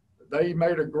 They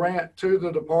made a grant to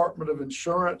the Department of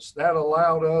Insurance that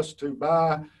allowed us to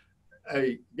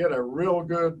get a real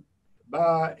good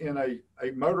buy in a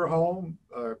motorhome.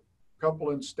 A couple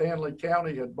in Stanley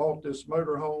County had bought this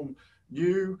motorhome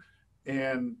new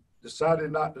and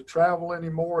decided not to travel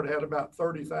anymore. It had about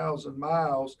 30,000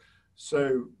 miles.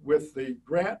 So with the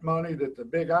grant money that the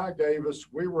Big I gave us,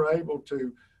 we were able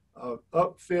to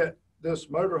upfit this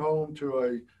motorhome to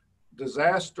a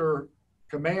disaster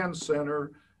command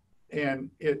center, and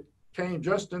it came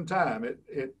just in time.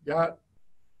 It got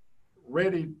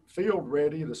ready, field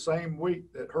ready, the same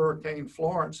week that Hurricane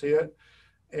Florence hit,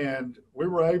 and we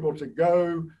were able to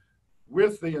go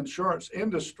with the insurance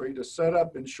industry to set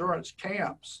up insurance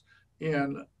camps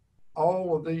in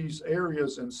all of these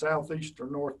areas in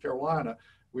southeastern North Carolina.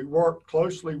 We worked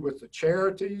closely with the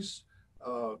charities,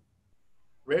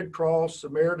 Red Cross,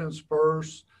 Samaritan's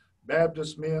Purse,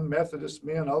 Baptist Men, Methodist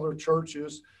Men, other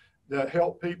churches that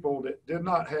help people that did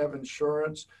not have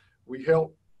insurance. We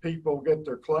helped people get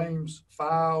their claims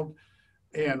filed.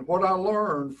 And what I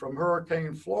learned from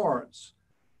Hurricane Florence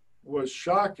was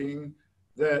shocking,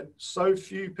 that so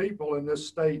few people in this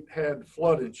state had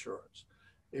flood insurance.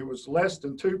 It was less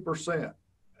than 2%.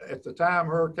 At the time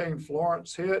Hurricane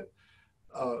Florence hit,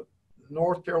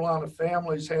 North Carolina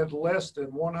families had less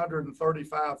than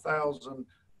 135,000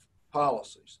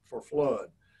 policies for flood.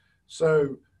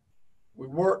 So we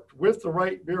worked with the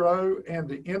Rate Bureau and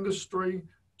the industry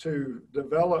to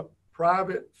develop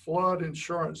private flood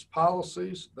insurance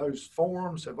policies. Those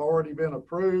forms have already been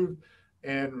approved,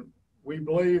 and we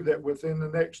believe that within the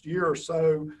next year or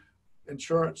so,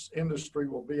 insurance industry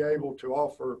will be able to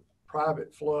offer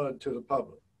private flood to the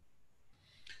public.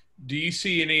 Do you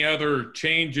see any other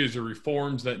changes or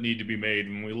reforms that need to be made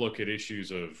when we look at issues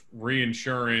of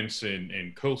reinsurance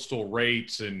and coastal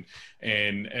rates,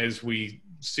 and as we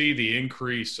see the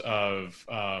increase of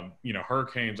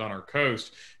hurricanes on our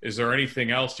coast? Is there anything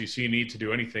else? Do you see a need to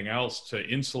do anything else to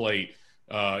insulate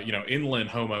inland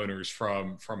homeowners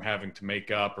from having to make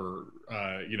up or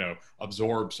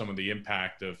absorb some of the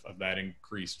impact of that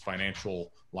increased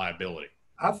financial liability?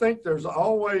 I think there's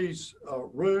always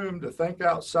room to think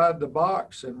outside the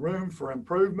box and room for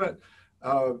improvement.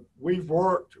 We've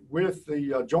worked with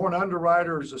the Joint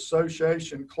Underwriters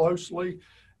Association closely,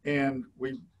 and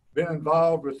we've been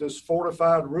involved with this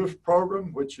fortified roof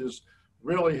program, which is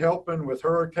really helping with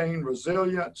hurricane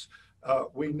resilience.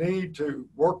 We need to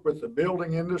work with the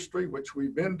building industry, which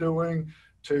we've been doing,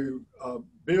 to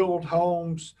build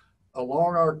homes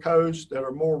along our coast that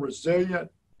are more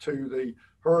resilient to the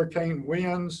hurricane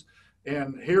winds.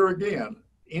 And here again,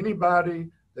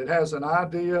 anybody that has an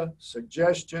idea,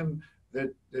 suggestion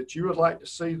that you would like to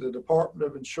see the Department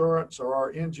of Insurance or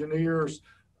our engineers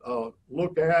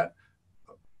look at,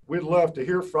 we'd love to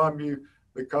hear from you,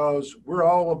 because we're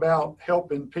all about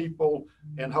helping people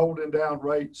and holding down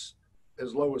rates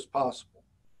as low as possible.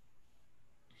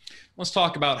 Let's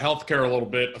talk about healthcare a little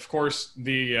bit. Of course,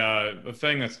 the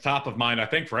thing that's top of mind, I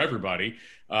think, for everybody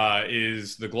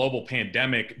is the global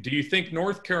pandemic. Do you think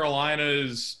North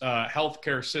Carolina's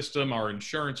healthcare system, our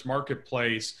insurance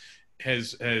marketplace,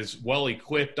 has well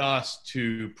equipped us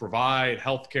to provide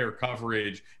healthcare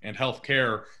coverage and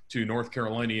healthcare to North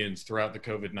Carolinians throughout the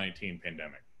COVID-19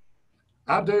 pandemic?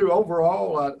 I do.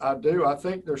 Overall, I do. I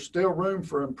think there's still room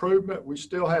for improvement. We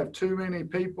still have too many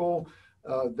people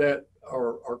that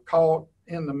are caught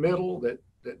in the middle, that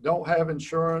don't have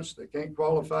insurance, that can't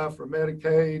qualify for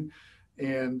Medicaid,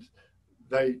 and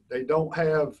they don't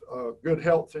have good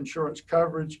health insurance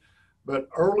coverage. But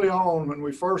early on, when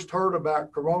we first heard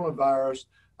about coronavirus,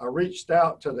 I reached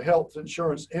out to the health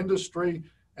insurance industry,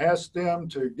 asked them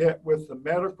to get with the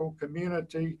medical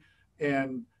community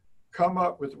and come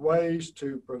up with ways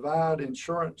to provide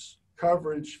insurance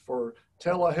coverage for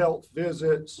telehealth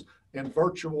visits and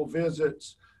virtual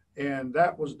visits. And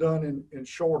that was done in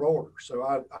short order. So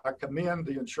I commend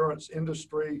the insurance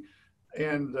industry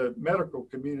and the medical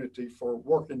community for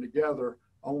working together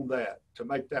on that to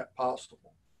make that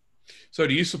possible. So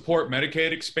do you support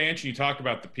Medicaid expansion? You talk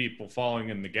about the people falling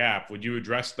in the gap. Would you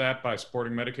address that by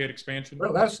supporting Medicaid expansion?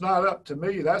 Well, that's not up to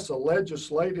me. That's a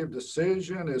legislative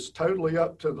decision. It's totally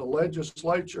up to the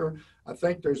legislature. I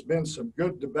think there's been some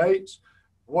good debates.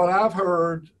 What I've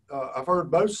heard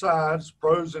both sides,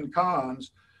 pros and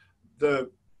cons.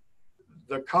 The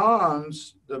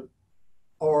cons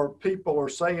are people are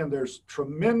saying there's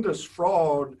tremendous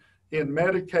fraud in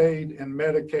Medicaid and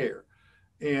Medicare.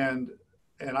 And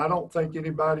I don't think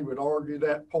anybody would argue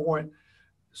that point.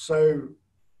 So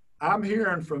I'm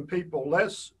hearing from people,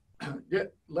 let's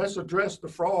address the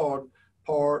fraud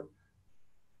part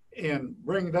and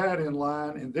bring that in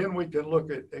line, and then we can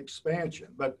look at expansion.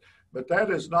 But that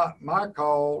is not my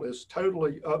call. It's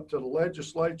totally up to the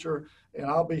legislature, and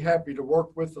I'll be happy to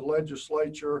work with the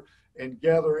legislature and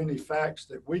gather any facts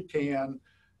that we can.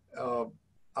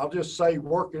 I'll just say,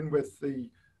 working with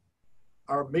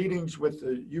our meetings with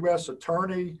the U.S.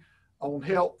 Attorney on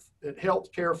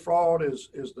healthcare fraud is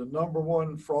the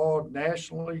 #1 fraud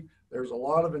nationally. There's a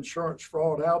lot of insurance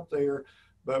fraud out there,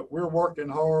 but we're working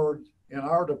hard in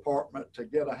our department to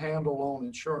get a handle on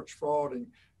insurance fraud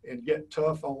and get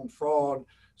tough on fraud,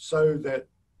 so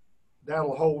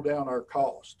that'll hold down our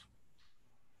cost.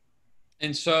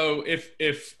 And so if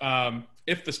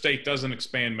the state doesn't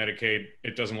expand Medicaid,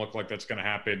 it doesn't look like that's going to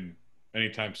happen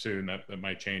anytime soon. That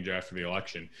might change after the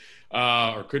election,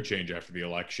 or could change after the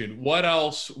election. What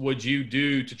else would you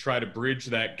do to try to bridge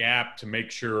that gap to make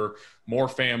sure more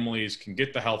families can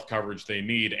get the health coverage they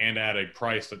need and at a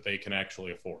price that they can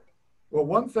actually afford? Well,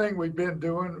 one thing we've been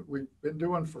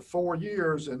doing for 4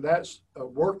 years, and that's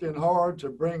working hard to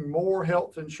bring more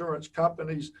health insurance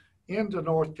companies into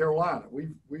North Carolina.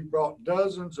 We've brought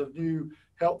dozens of new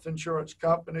health insurance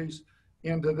companies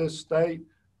into this state.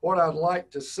 What I'd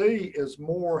like to see is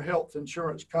more health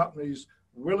insurance companies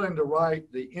willing to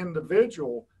write the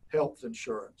individual health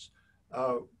insurance.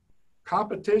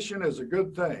 Competition is a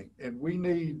good thing, and we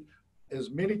need as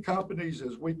many companies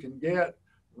as we can get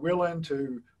willing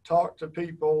to talk to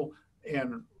people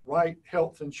and write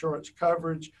health insurance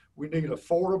coverage. We need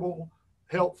affordable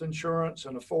health insurance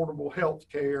and affordable health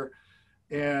care.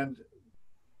 And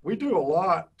we do a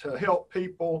lot to help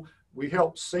people. We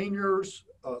help seniors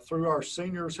through our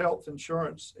Seniors Health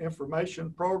Insurance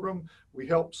Information Program. We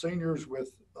help seniors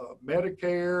with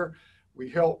Medicare. We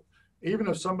help, even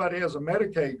if somebody has a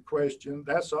Medicaid question,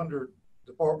 that's under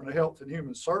Department of Health and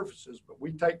Human Services, but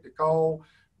we take the call,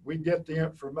 we get the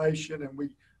information, and we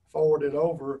forward it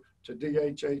over to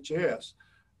DHHS.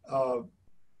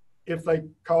 If they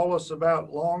call us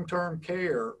about long-term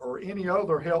care or any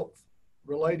other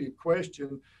health-related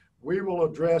question, we will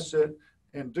address it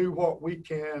and do what we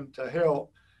can to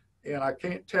help. And I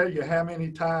can't tell you how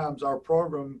many times our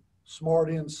program, Smart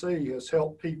NC, has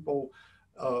helped people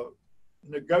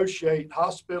negotiate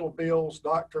hospital bills,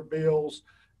 doctor bills,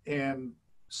 and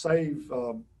save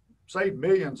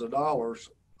millions of dollars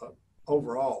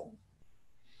overall.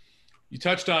 You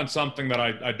touched on something that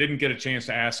I didn't get a chance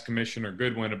to ask Commissioner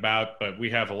Goodwin about, but we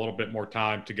have a little bit more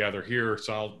time together here,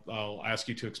 so I'll ask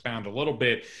you to expound a little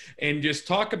bit and just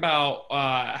talk about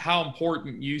how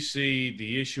important you see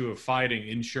the issue of fighting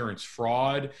insurance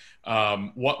fraud.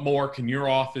 What more can your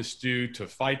office do to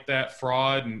fight that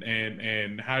fraud,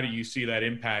 and how do you see that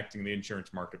impacting the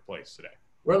insurance marketplace today?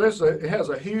 Well, it has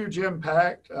a huge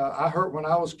impact. I heard when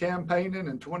I was campaigning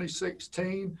in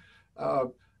 2016,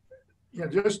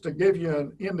 just to give you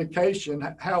an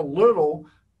indication how little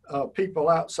people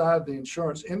outside the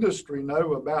insurance industry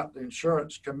know about the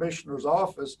insurance commissioner's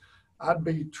office, I'd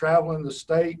be traveling the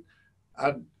state.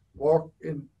 I'd walk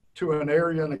into an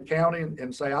area in a county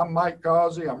and say, I'm Mike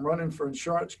Causey, I'm running for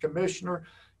insurance commissioner.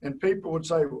 And people would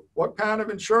say, what kind of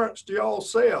insurance do y'all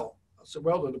sell? I said,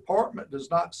 well, the department does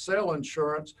not sell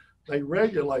insurance, they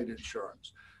regulate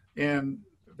insurance. And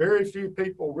very few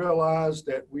people realize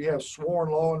that we have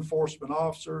sworn law enforcement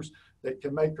officers that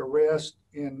can make arrests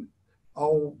in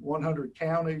all 100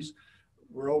 counties.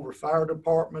 We're over fire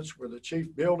departments. We're the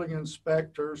chief building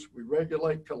inspectors. We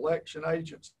regulate collection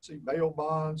agency, bail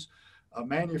bonds,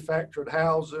 manufactured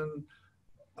housing,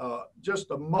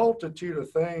 just a multitude of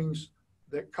things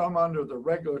that come under the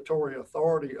regulatory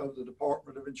authority of the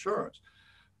Department of Insurance.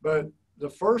 But the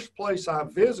first place I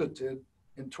visited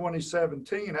in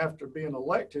 2017 after being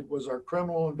elected was our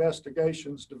Criminal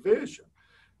Investigations Division.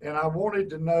 And I wanted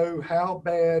to know how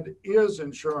bad is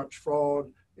insurance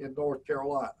fraud in North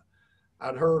Carolina.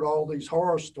 I'd heard all these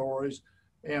horror stories,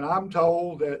 and I'm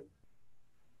told that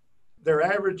they're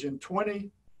averaging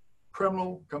 20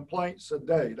 criminal complaints a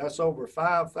day. That's over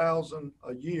 5,000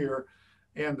 a year.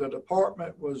 And the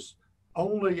department was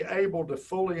only able to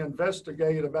fully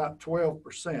investigate about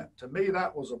 12%. To me,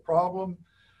 that was a problem.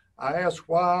 I asked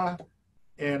why,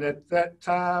 and at that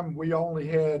time, we only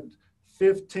had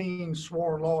 15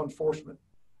 sworn law enforcement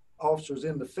officers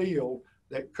in the field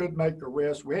that could make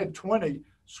arrests. We had 20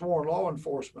 sworn law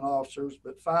enforcement officers,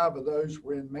 but 5 of those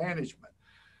were in management.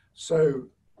 So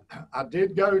I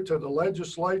did go to the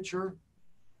legislature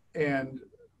and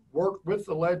work with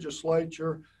the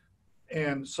legislature.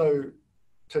 And so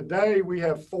today we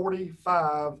have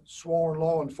 45 sworn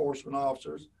law enforcement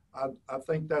officers. I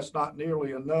think that's not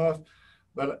nearly enough,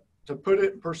 but to put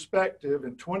it in perspective,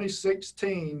 in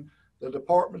 2016, the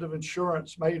Department of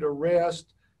Insurance made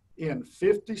arrests in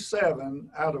 57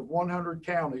 out of 100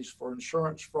 counties for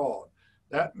insurance fraud.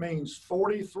 That means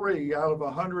 43 out of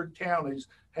 100 counties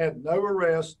had no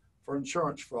arrest for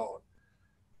insurance fraud.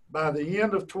 By the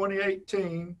end of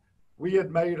 2018, we had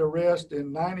made arrests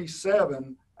in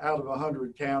 97 out of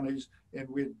 100 counties, and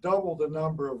we had doubled the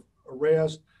number of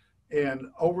arrests. And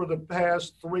over the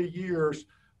past 3 years,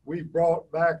 we've brought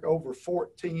back over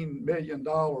 $14 million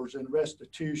in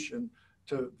restitution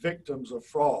to victims of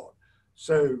fraud.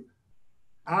 So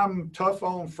I'm tough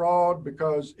on fraud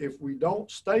because if we don't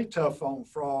stay tough on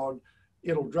fraud,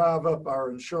 it'll drive up our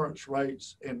insurance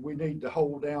rates, and we need to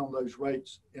hold down those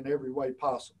rates in every way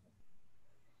possible.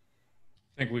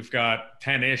 I think we've got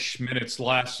 10-ish minutes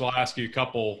left, so I'll ask you a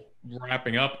couple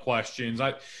wrapping up questions.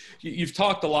 You've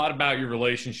talked a lot about your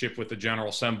relationship with the General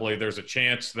Assembly. There's a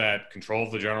chance that control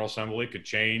of the General Assembly could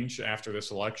change after this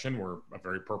election. We're a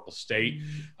very purple state.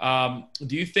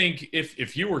 Do you think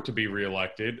if you were to be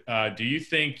reelected, do you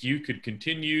think you could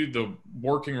continue the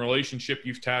working relationship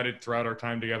you've touted throughout our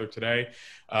time together today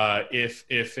if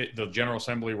the General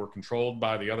Assembly were controlled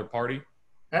by the other party?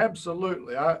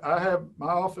 Absolutely. My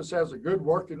office has a good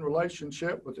working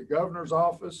relationship with the governor's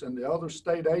office and the other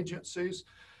state agencies.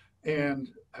 And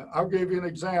I'll give you an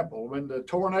example. When the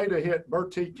tornado hit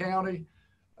Bertie County,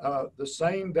 the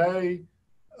same day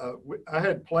I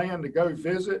had planned to go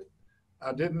visit.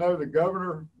 I didn't know the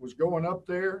governor was going up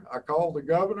there. I called the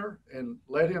governor and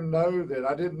let him know that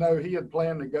I didn't know he had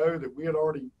planned to go, that we had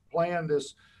already planned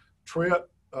this trip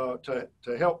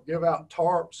to help give out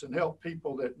tarps and help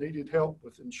people that needed help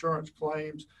with insurance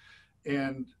claims.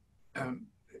 And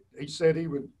he said he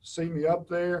would see me up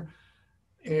there.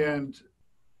 And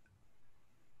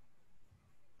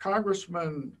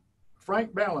Congressman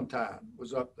Frank Ballantyne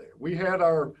was up there. We had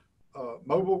our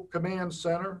mobile command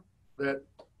center that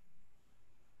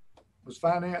was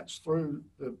financed through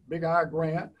the Big I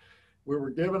grant. We were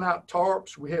giving out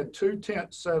tarps. We had 2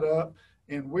 tents set up,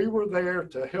 and we were there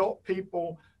to help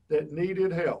people that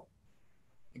needed help.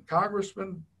 And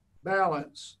Congressman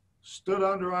Balance stood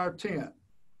under our tent,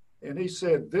 and he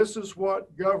said, this is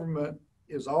what government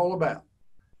is all about,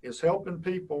 is helping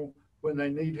people when they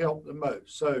need help the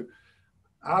most. So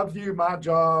I view my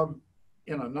job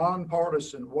in a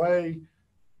nonpartisan way,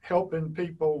 helping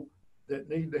people that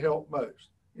need the help most.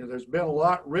 You know, there's been a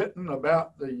lot written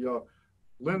about the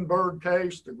Lindbergh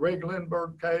case, the Greg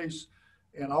Lindbergh case,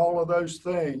 and all of those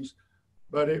things,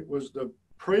 but it was the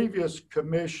previous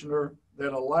commissioner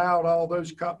that allowed all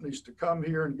those companies to come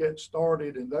here and get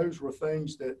started, and those were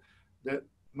things that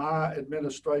my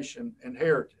administration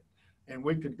inherited. And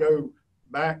we could go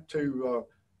back to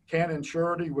Cannon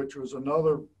Surety, which was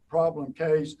another problem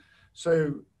case.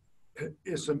 So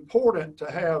it's important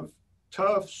to have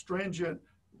tough, stringent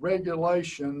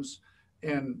regulations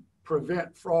and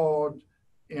prevent fraud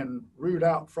and root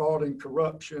out fraud and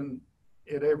corruption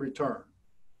at every turn.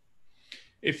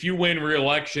 If you win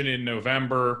re-election in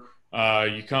November,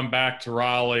 you come back to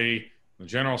Raleigh, the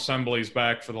General Assembly's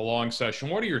back for the long session,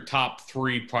 what are your top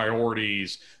 3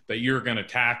 priorities that you're going to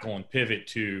tackle and pivot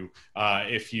to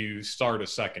if you start a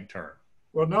second term?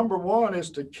 Well, number 1 is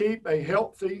to keep a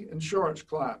healthy insurance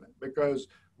climate, because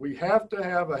we have to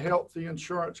have a healthy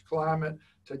insurance climate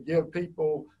to give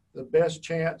people the best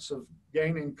chance of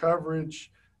gaining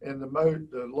coverage and at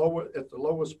the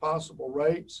lowest possible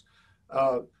rates.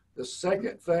 The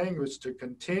second thing is to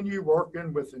continue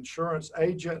working with insurance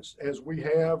agents, as we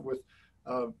have with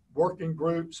working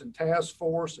groups and task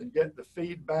force, and get the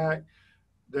feedback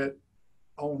that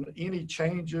on any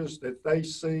changes that they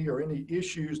see or any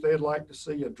issues they'd like to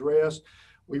see addressed.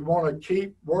 We want to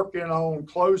keep working on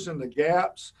closing the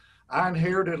gaps. I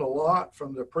inherited a lot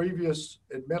from the previous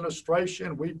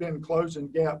administration. We've been closing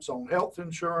gaps on health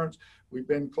insurance. We've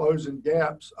been closing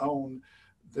gaps on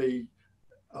the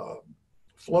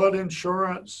flood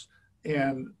insurance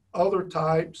and other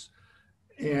types,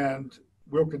 and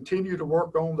we'll continue to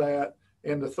work on that.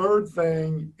 And the third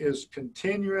thing is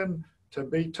continuing to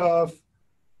be tough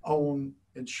on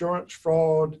insurance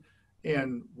fraud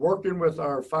and working with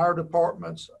our fire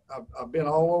departments. I've been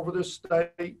all over this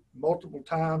state multiple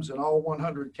times in all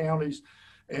 100 counties,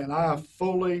 and I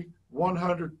fully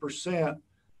 100%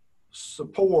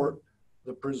 support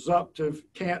the presumptive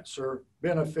cancer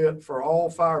benefit for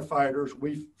all firefighters.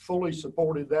 We've fully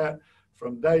supported that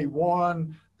from day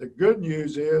one. The good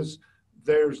news is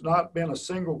there's not been a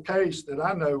single case that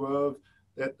I know of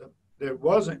that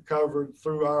wasn't covered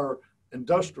through our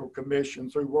industrial commission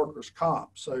through workers'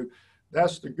 comp. So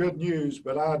that's the good news,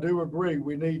 but I do agree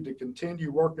we need to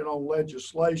continue working on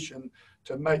legislation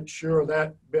to make sure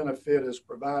that benefit is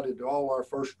provided to all our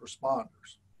first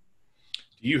responders.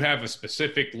 Do you have a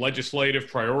specific legislative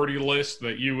priority list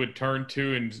that you would turn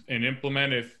to and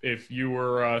implement if you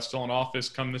were still in office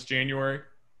come this January?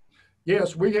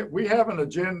 Yes, we have an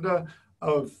agenda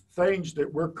of things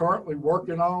that we're currently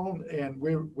working on, and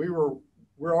we're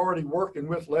already working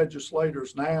with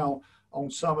legislators now on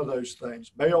some of those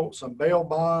things. Some bail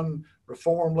bond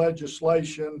reform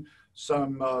legislation,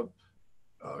 some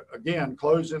again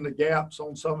closing the gaps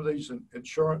on some of these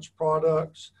insurance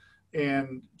products,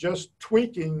 and just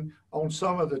tweaking on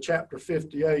some of the Chapter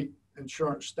 58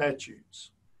 insurance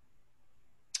statutes.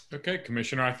 Okay,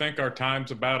 Commissioner, I think our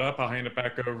time's about up. I'll hand it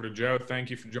back over to Joe. Thank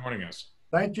you for joining us.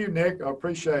 Thank you, Nick. I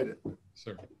appreciate it.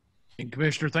 Sir. And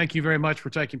Commissioner, thank you very much for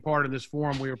taking part in this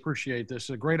forum. We appreciate this.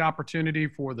 A great opportunity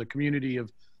for the community of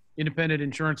independent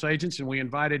insurance agents, and we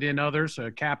invited in others,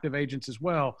 captive agents as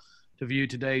well, to view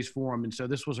today's forum. And so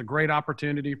this was a great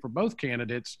opportunity for both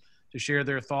candidates to share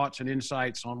their thoughts and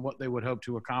insights on what they would hope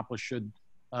to accomplish should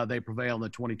they prevail in the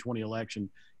 2020 election.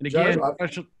 And again,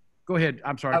 Joe, go ahead.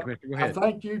 I'm sorry, Commissioner. Go ahead.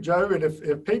 Thank you, Joe. And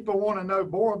if people want to know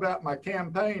more about my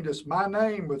campaign, it's my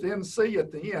name with NC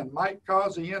at the end,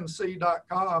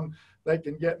 MikeCauseyNC.com. They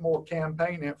can get more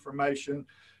campaign information.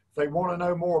 If they want to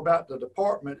know more about the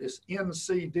department, it's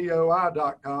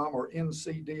ncdoi.com or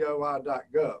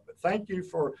ncdoi.gov. But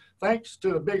thanks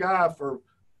to the Big I for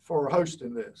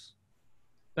hosting this.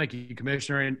 Thank you,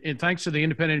 Commissioner. And thanks to the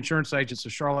independent insurance agents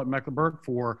of Charlotte and Mecklenburg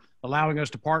for allowing us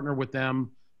to partner with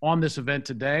them on this event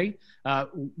today.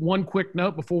 One quick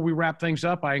note before we wrap things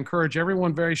up, I encourage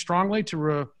everyone very strongly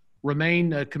to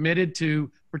remain committed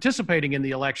to participating in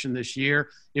the election this year.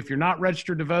 If you're not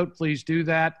registered to vote, please do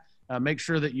that. Make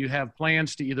sure that you have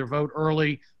plans to either vote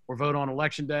early or vote on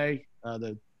election day.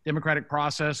 The democratic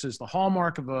process is the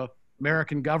hallmark of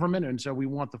American government, and so we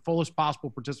want the fullest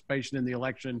possible participation in the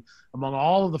election among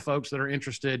all of the folks that are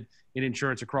interested in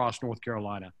insurance across North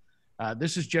Carolina.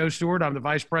 This is Joe Stewart. I'm the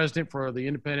Vice President for the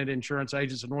Independent Insurance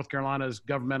Agents of North Carolina's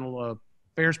Governmental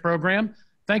Affairs Program.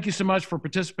 Thank you so much for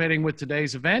participating with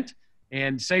today's event,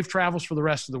 and safe travels for the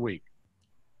rest of the week.